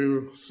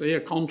to see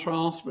a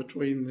contrast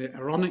between the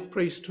Aaronic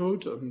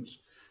priesthood and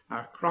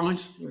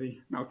Christ, the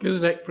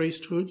Melchizedek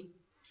priesthood.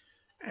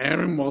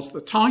 Aaron was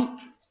the type.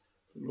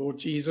 The Lord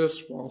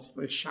Jesus was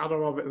the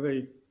shadow of it,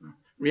 the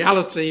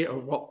reality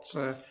of what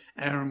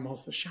Aaron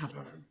was the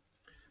shadow.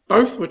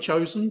 Both were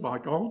chosen by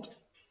God.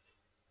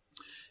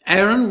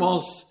 Aaron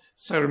was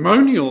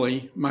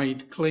ceremonially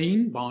made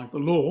clean by the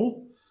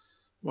law,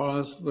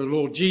 whereas the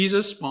Lord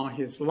Jesus, by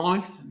his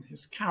life and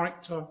his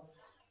character,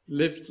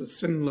 lived a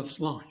sinless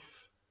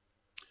life.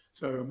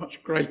 So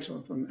much greater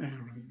than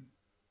Aaron.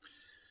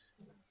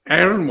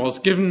 Aaron was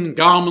given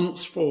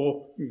garments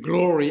for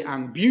glory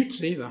and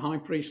beauty, the high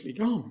priestly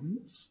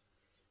garments,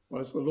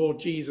 whereas the Lord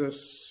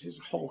Jesus, his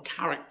whole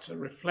character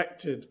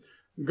reflected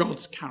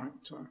God's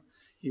character.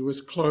 He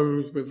was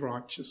clothed with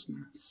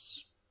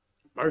righteousness,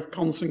 both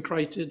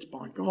consecrated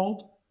by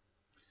God.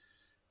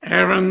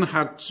 Aaron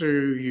had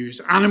to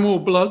use animal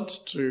blood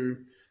to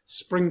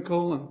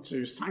sprinkle and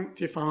to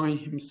sanctify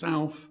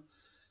himself.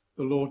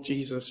 The Lord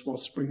Jesus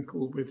was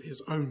sprinkled with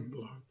his own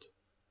blood.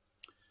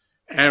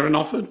 Aaron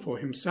offered for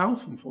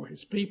himself and for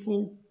his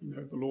people.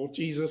 The Lord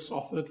Jesus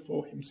offered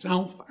for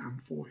himself and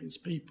for his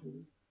people.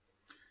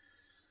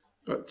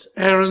 But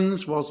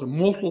Aaron's was a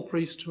mortal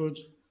priesthood,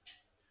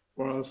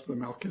 whereas the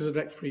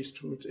Melchizedek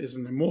priesthood is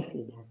an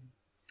immortal one.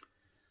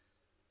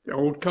 The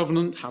old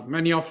covenant had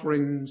many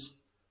offerings,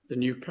 the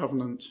new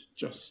covenant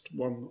just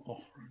one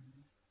offering.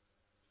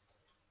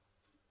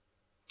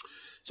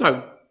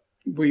 So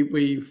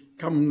we've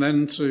come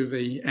then to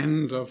the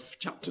end of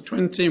chapter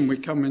 20, and we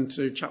come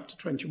into chapter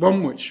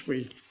 21, which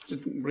we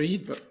didn't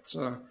read, but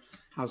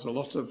has a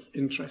lot of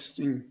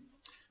interesting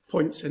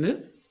points in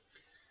it.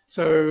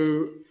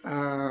 So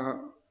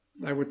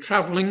they were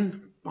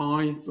travelling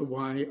by the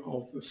way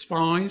of the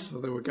spies,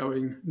 so they were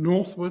going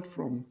northward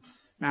from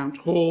Mount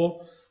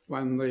Hor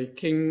when the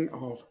king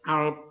of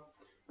Arab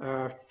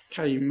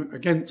came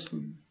against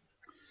them.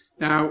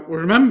 Now,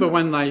 remember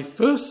when they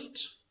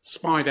first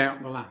spied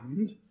out the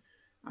land,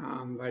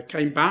 and they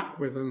came back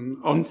with an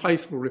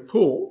unfaithful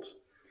report,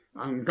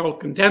 and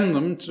God condemned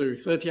them to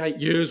 38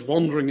 years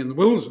wandering in the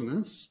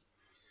wilderness,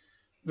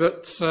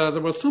 that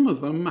there were some of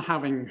them,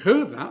 having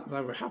heard that,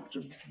 they were happy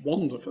to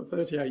wander for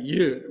 38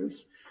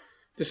 years,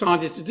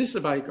 decided to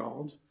disobey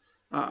God,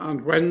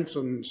 and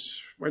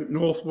went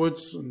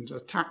northwards and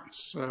attacked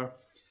same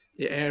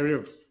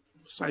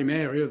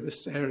area,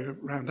 this area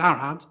around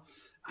Arad,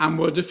 and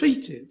were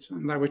defeated,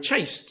 and they were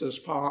chased as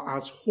far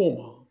as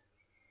Hormah.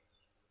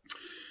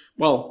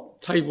 Well,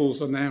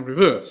 tables are now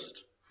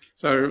reversed.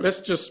 So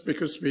let's just,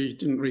 because we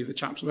didn't read the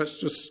chapter, let's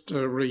just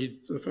read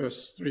the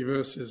first 3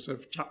 verses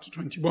of chapter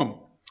 21.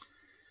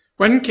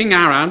 When King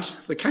Arad,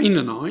 the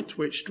Canaanite,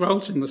 which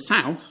dwelt in the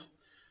south,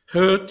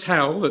 heard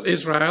tell that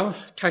Israel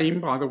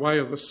came by the way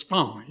of the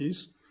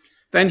spies,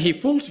 then he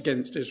fought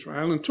against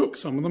Israel and took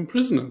some of them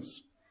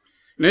prisoners.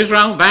 And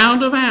Israel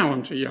vowed a vow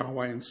unto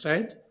Yahweh and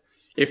said,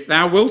 If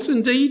thou wilt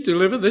indeed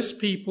deliver this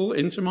people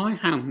into my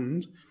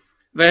hand,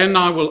 then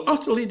I will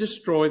utterly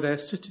destroy their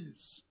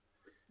cities.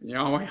 And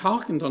Yahweh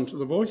hearkened unto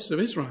the voice of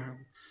Israel,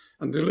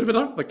 and delivered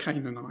up the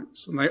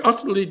Canaanites, and they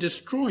utterly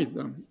destroyed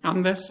them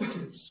and their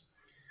cities.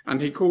 And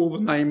he called the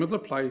name of the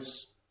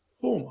place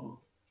Hormah.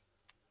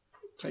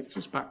 It takes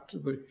us back to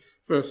the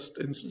first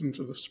incident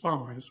of the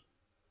spies.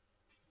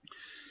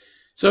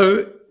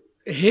 So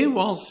here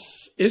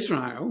was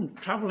Israel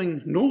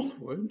travelling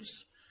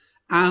northwards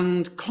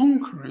and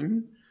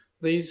conquering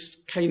these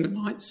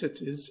Canaanite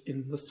cities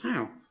in the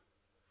south.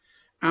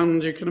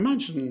 And you can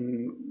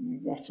imagine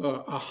what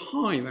a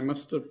high they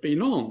must have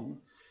been on.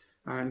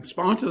 In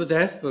spite of the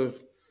death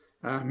of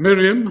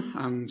Miriam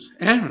and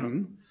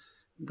Aaron,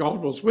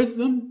 God was with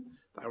them.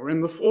 They were in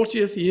the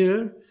 40th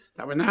year.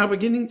 They were now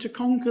beginning to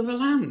conquer the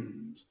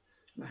land.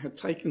 They had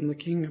taken the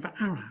king of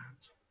Arad.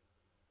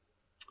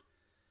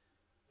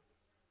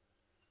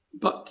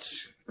 But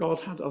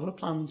God had other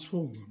plans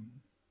for them.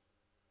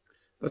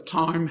 The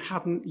time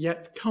hadn't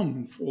yet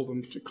come for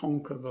them to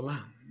conquer the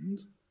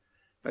land.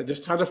 They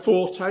just had a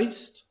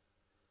foretaste,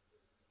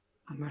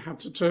 and they had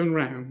to turn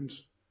round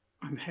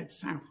and head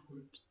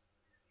southward.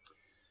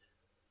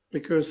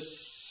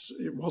 Because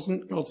it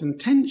wasn't God's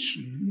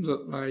intention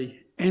that they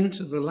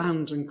enter the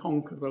land and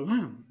conquer the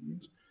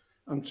land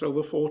until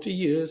the 40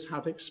 years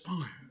had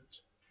expired.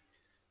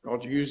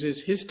 God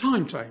uses his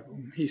timetable.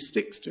 He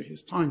sticks to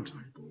his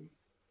timetable.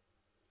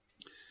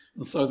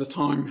 And so the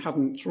time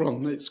hadn't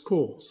run its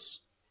course.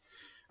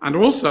 And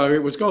also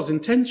it was God's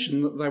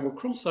intention that they would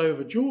cross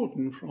over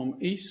Jordan from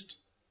east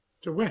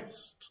to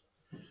west,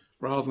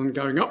 rather than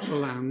going up the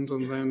land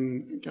and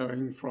then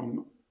going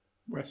from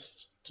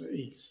west to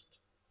east.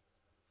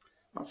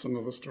 That's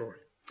another story.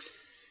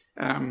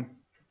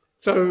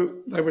 So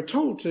they were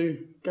told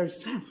to go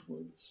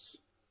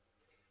southwards.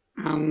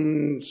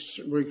 And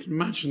we can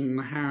imagine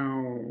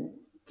how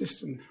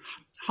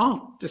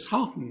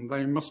disheartened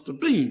they must have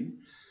been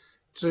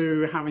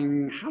to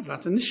having had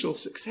that initial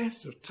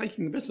success of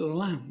taking a bit of the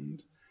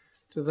land,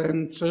 to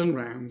then turn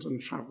round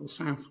and travel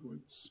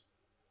southwards.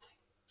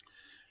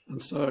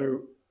 And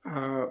so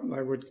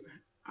they would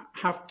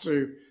have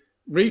to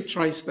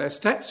retrace their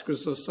steps,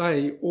 because, as I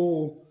say,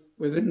 all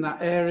within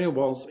that area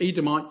was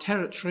Edomite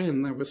territory,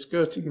 and they were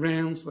skirting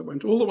round, so they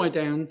went all the way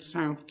down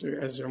south to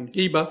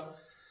Ezion-Geber.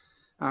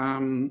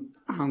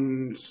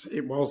 And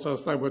it was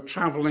as they were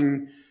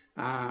travelling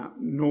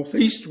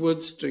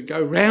northeastwards to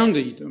go round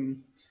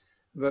Edom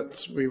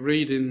that we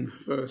read in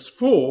verse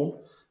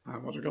 4,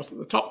 what I got at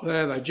the top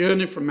there, they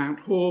journeyed from Mount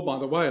Hor by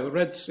the way of the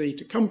Red Sea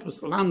to compass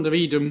the land of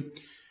Edom,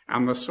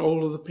 and the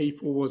soul of the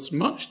people was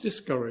much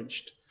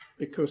discouraged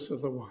because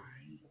of the way.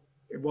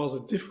 It was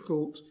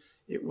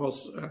it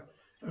was a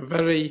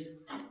very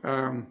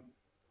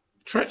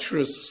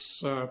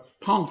treacherous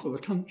part of the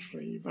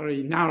country,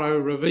 very narrow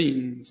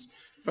ravines,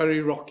 very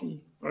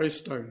rocky, very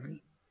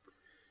stony.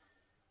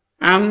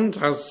 And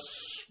as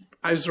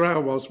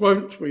Israel was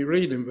wont, we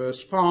read in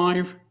verse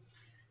 5,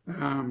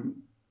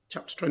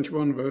 chapter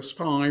 21, verse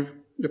 5,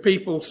 the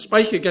people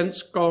spake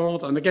against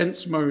God and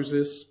against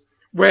Moses,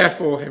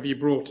 wherefore have ye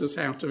brought us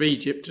out of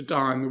Egypt to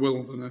die in the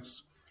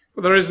wilderness?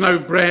 For there is no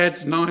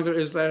bread, neither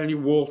is there any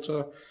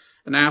water,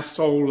 and our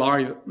soul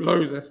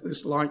loatheth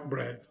this light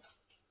bread.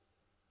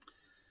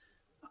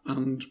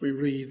 And we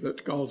read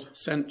that God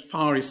sent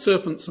fiery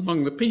serpents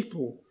among the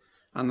people,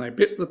 and they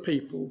bit the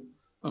people,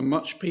 and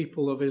much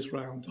people of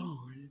Israel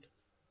died.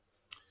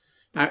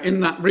 Now, in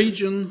that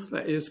region,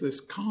 there is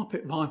this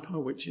carpet viper,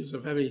 which is a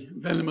very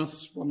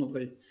venomous, one of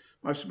the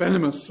most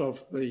venomous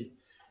of the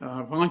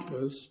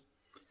vipers.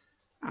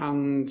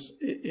 And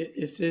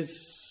it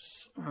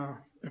is a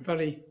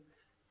very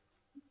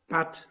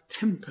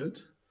bad-tempered,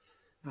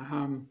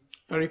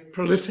 very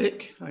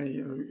prolific.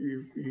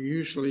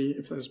 Usually,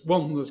 if there's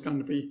one, there's going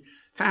to be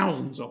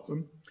thousands of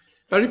them.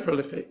 Very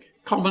prolific,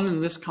 common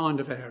in this kind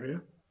of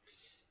area.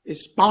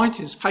 Its bite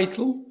is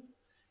fatal.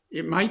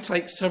 It may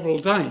take several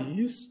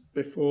days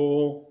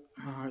before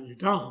you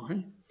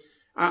die,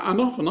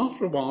 and often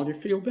after a while you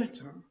feel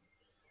better,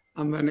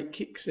 and then it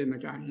kicks in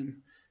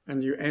again,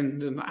 and you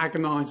end in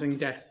agonising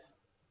death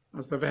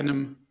as the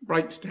venom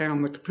breaks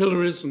down the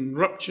capillaries and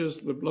ruptures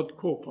the blood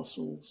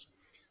corpuscles,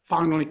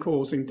 finally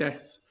causing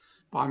death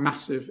by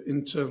massive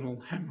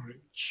internal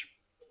hemorrhage.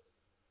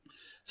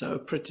 So a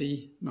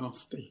pretty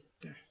nasty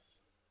death.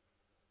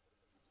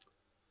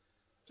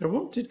 So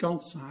what did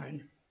God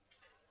say?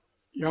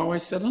 Yahweh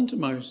said unto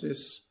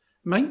Moses,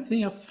 make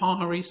thee a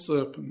fiery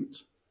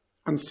serpent,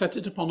 and set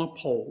it upon a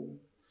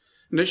pole.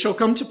 And it shall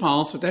come to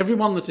pass that every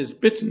one that is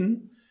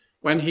bitten,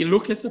 when he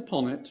looketh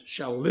upon it,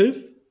 shall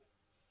live.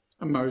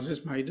 And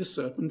Moses made a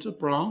serpent of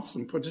brass,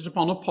 and put it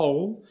upon a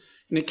pole.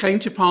 And it came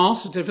to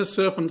pass that if a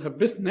serpent had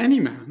bitten any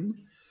man,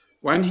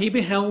 when he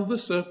beheld the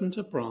serpent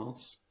of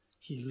brass,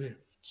 he lived.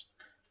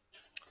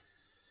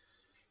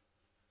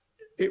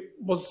 It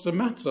was a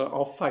matter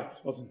of faith,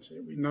 wasn't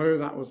it? We know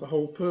that was the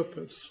whole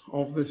purpose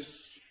of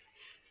this,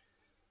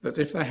 that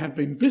if they had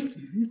been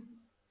bitten,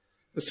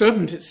 the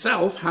serpent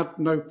itself had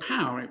no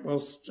power. It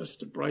was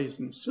just a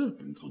brazen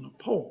serpent on a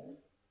pole.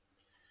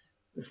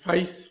 The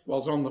faith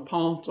was on the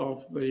part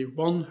of the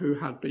one who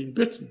had been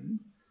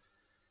bitten.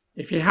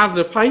 If he had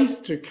the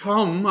faith to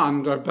come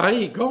and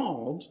obey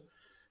God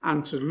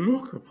and to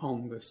look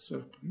upon this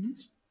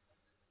serpent,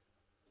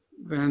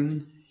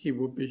 then he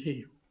would be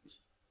healed.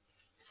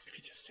 If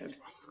he just said,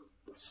 well,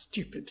 that's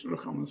stupid to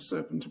look on a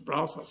serpent of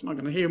brass, that's not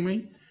going to heal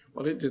me.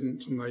 Well, it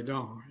didn't, and they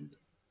died.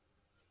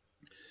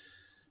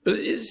 But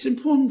it's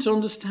important to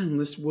understand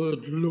this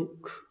word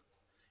look.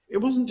 It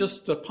wasn't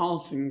just a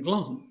passing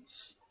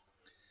glance.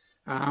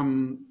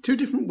 Two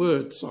different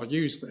words are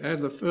used there.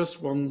 The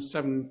first one,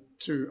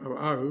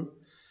 7200,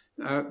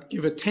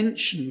 give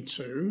attention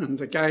to, and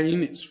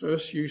again its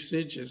first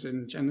usage is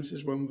in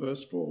Genesis 1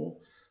 verse 4.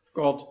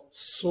 God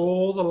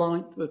saw the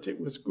light that it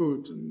was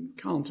good, and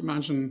can't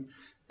imagine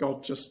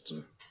God just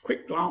a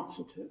quick glance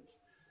at it.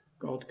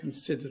 God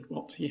considered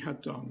what he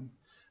had done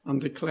and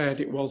declared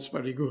it was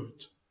very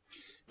good.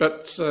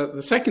 But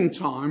the second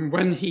time,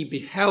 when he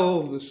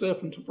beheld the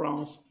serpent of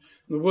brass,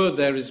 the word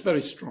there is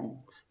very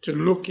strong, to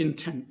look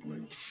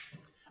intently.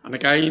 And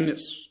again,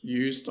 it's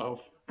used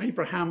of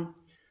Abraham.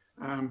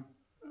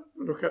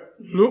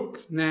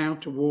 Look now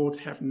toward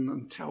heaven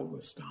and tell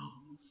the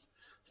stars.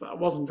 So that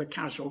wasn't a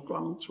casual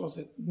glance, was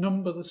it?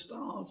 Number the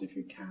stars if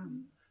you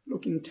can.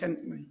 Look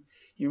intently.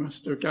 He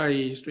must have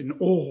gazed in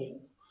awe.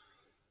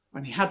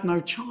 And he had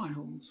no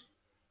child.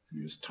 And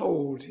he was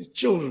told his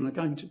children are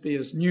going to be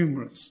as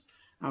numerous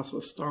as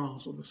the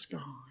stars of the sky.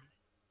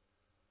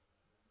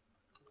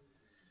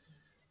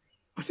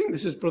 I think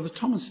this is Brother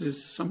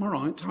Thomas's, am I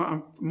right?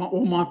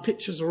 All my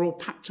pictures are all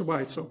packed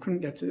away, so I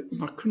couldn't get it,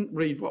 and I couldn't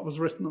read what was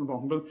written at the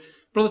bottom. But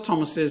Brother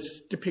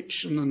Thomas's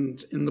depiction,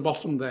 and in the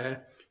bottom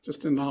there,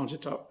 just to enlarge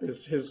it up,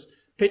 is his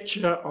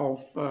picture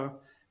of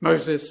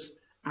Moses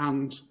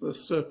and the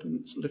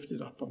serpent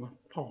lifted up on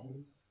a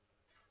pole.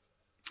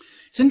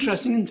 It's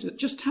interesting, isn't it,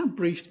 just how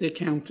brief the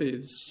account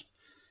is.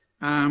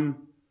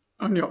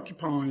 Only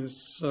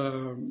occupies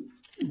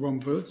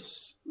one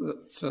verse,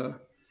 that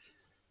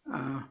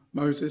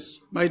Moses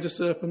made a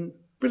serpent,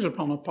 put it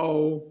upon a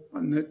pole,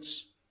 and it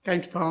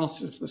came to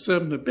pass, if the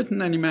serpent had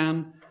bitten any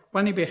man,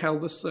 when he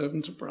beheld the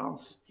serpent of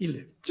brass, he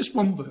lived. Just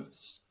one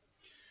verse.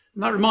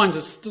 And that reminds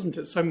us, doesn't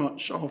it, so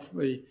much of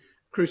the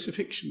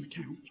crucifixion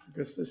account,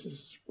 because this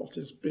is what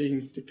is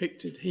being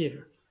depicted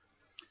here.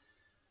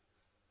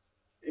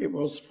 It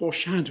was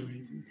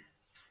foreshadowing.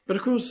 But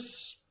of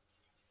course,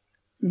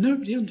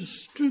 nobody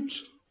understood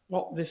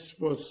what this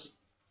was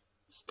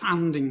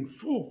standing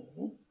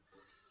for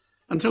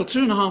until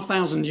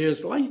 2,500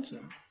 years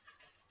later.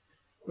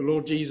 The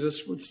Lord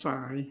Jesus would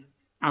say,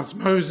 as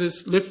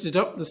Moses lifted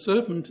up the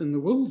serpent in the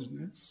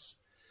wilderness,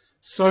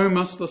 so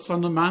must the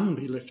Son of Man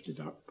be lifted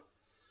up,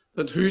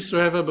 that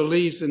whosoever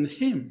believes in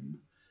him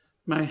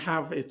may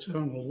have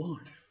eternal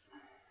life.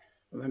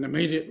 And then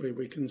immediately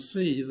we can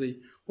see the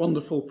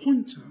wonderful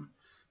pointer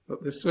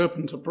that the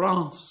serpent of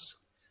brass,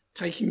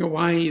 taking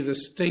away the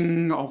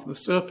sting of the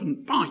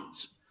serpent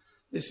bite,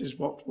 this is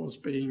what was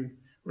being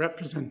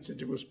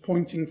represented. It was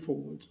pointing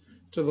forward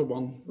to the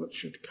one that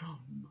should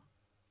come.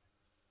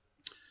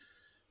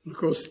 And of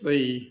course,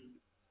 the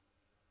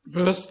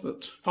verse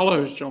that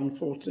follows John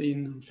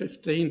 14 and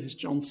 15 is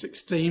John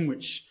 16,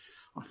 which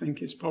I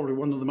think is probably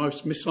one of the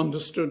most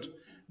misunderstood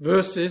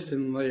verses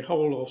in the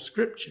whole of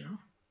Scripture,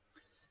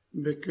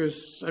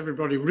 because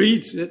everybody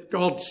reads it,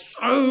 God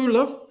so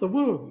loved the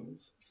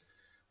world.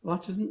 Well,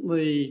 that isn't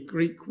the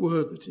Greek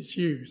word that is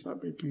used.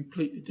 That would be a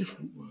completely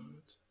different word.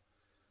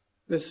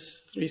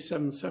 This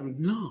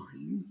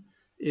 3779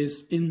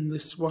 is in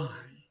this way.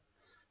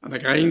 And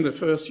again, the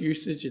first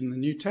usage in the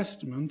New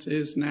Testament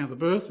is now the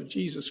birth of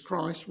Jesus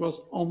Christ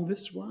was on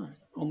this way,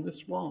 on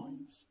this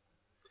wise.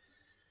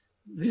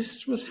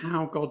 This was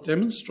how God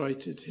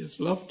demonstrated his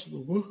love to the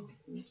world,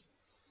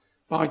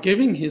 by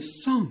giving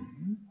his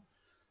Son,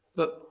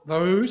 that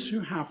those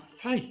who have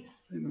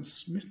faith in a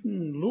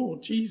smitten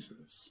Lord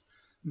Jesus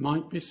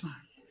might be saved.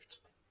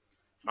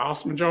 The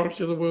vast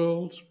majority of the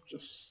world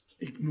just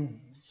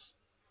ignores.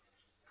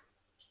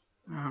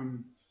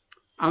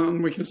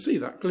 And we can see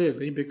that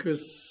clearly,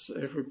 because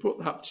if we put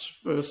that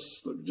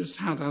verse that we just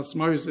had, as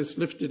Moses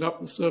lifted up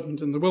the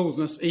serpent in the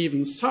wilderness,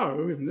 even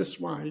so, in this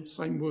way,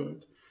 same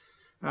word,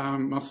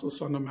 must the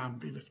Son of Man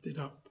be lifted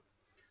up,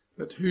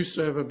 that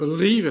whosoever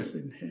believeth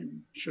in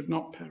him should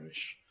not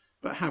perish,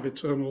 but have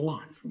eternal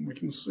life. And we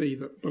can see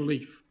that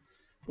belief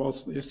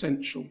was the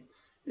essential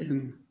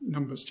in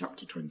Numbers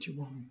chapter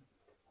 21.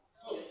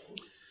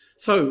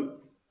 So,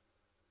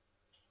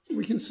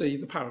 we can see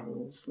the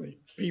parables. The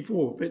people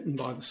were bitten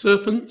by the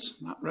serpent.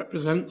 That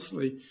represents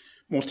the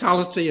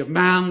mortality of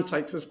man,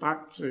 takes us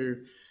back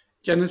to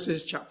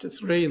Genesis chapter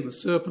 3, and the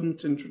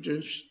serpent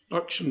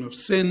introduction of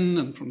sin,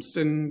 and from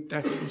sin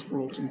death was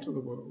brought into the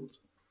world.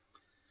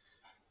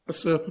 A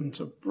serpent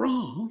of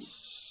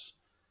brass,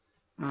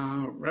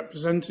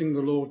 representing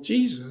the Lord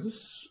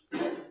Jesus.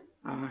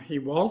 He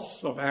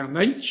was of our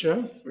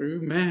nature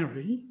through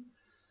Mary,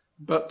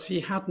 but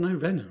he had no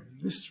venom.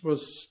 This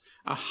was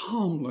a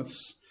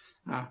harmless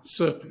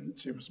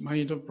serpent. It was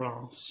made of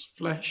brass,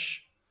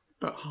 flesh,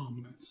 but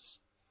harmless.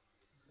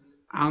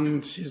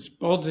 and his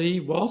body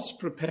was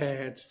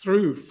prepared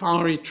through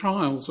fiery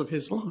trials of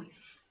his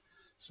life.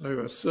 So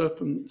a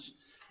serpent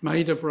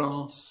made of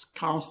brass,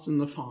 cast in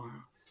the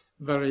fire,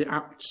 very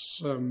apt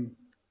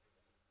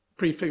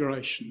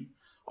prefiguration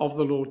of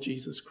the Lord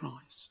Jesus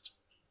Christ.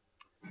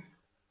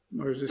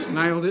 Moses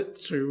nailed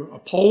it to a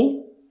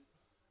pole.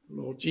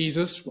 The Lord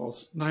Jesus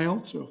was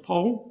nailed to a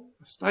pole,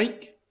 a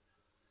stake.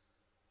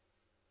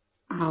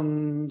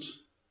 And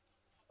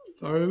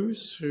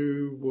those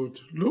who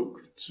would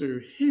look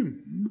to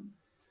him,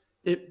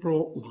 it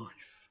brought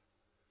life.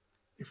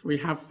 If we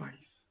have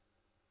faith,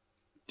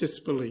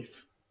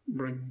 disbelief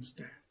brings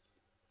death.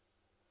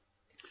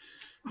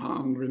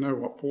 And we know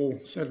what Paul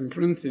said in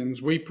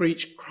Corinthians, we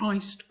preach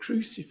Christ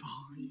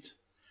crucified.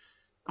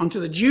 Unto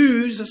the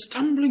Jews a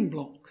stumbling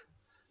block,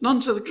 and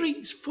unto the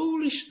Greeks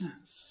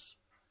foolishness.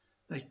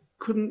 They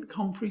couldn't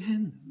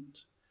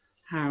comprehend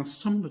how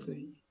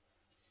somebody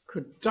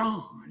could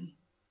die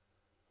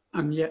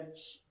and yet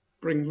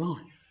bring life.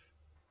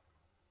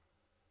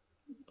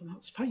 But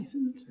that's faith,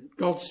 isn't it?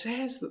 God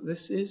says that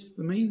this is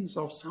the means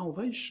of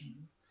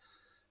salvation,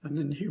 and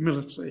in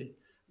humility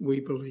we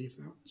believe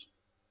that.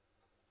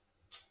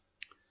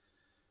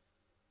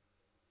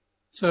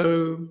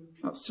 So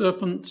that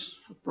serpent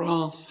of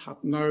brass had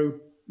no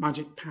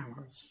magic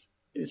powers.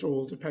 It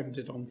all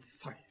depended on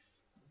faith.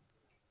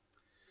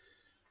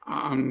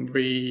 And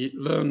we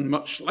learn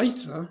much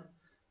later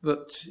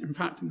that, in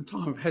fact, in the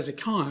time of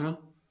Hezekiah,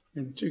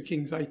 in 2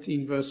 Kings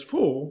 18 verse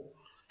 4,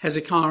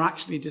 Hezekiah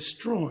actually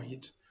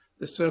destroyed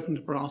the serpent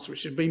of brass,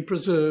 which had been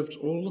preserved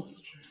all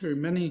through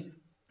many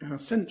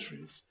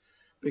centuries,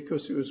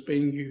 because it was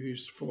being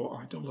used for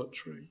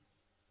idolatry.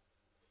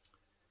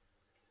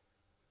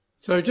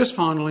 So just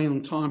finally,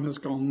 and time has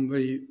gone,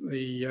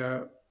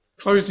 the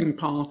closing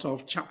part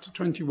of chapter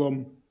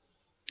 21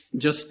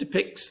 just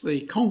depicts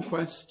the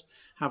conquest,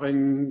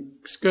 having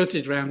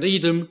skirted round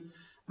Edom,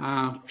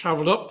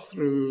 travelled up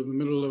through the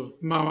middle of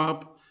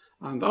Moab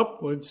and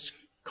upwards,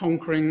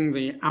 conquering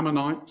the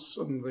Ammonites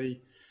and the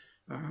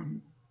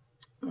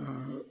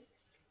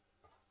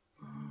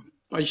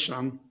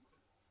Bashan,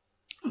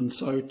 and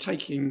so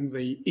taking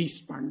the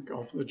east bank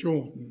of the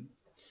Jordan.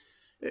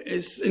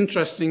 It's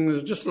interesting,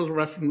 there's just a little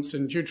reference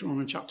in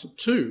Deuteronomy chapter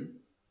 2,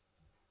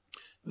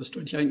 verse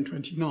 28 and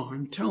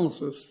 29,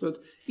 tells us that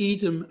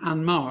Edom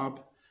and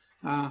Moab,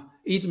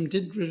 Edom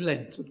did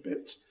relent a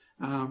bit,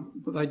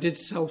 but they did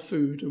sell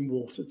food and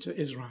water to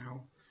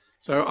Israel.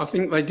 So I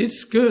think they did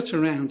skirt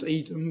around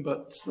Edom,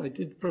 but they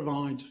did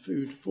provide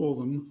food for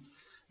them.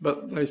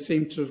 But they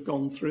seem to have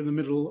gone through the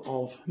middle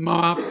of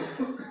Moab.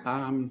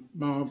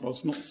 Moab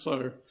was not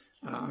so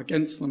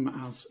against them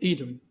as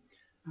Edom.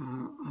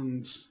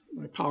 And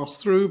they passed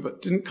through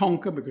but didn't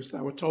conquer, because they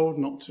were told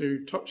not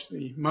to touch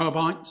the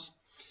Moabites.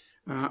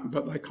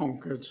 But they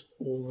conquered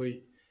all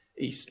the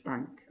east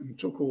bank and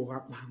took all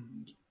that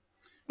land.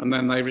 And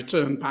then they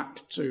returned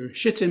back to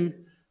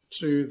Shittim,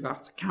 to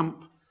that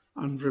camp,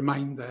 and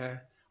remained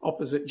there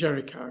opposite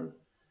Jericho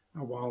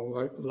while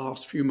the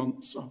last few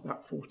months of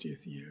that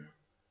 40th year.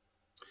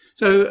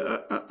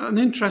 So an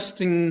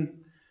interesting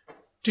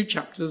 2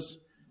 chapters,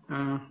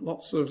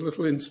 lots of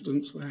little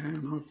incidents there,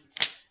 and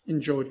I've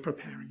enjoyed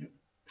preparing it.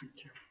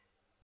 Thank you.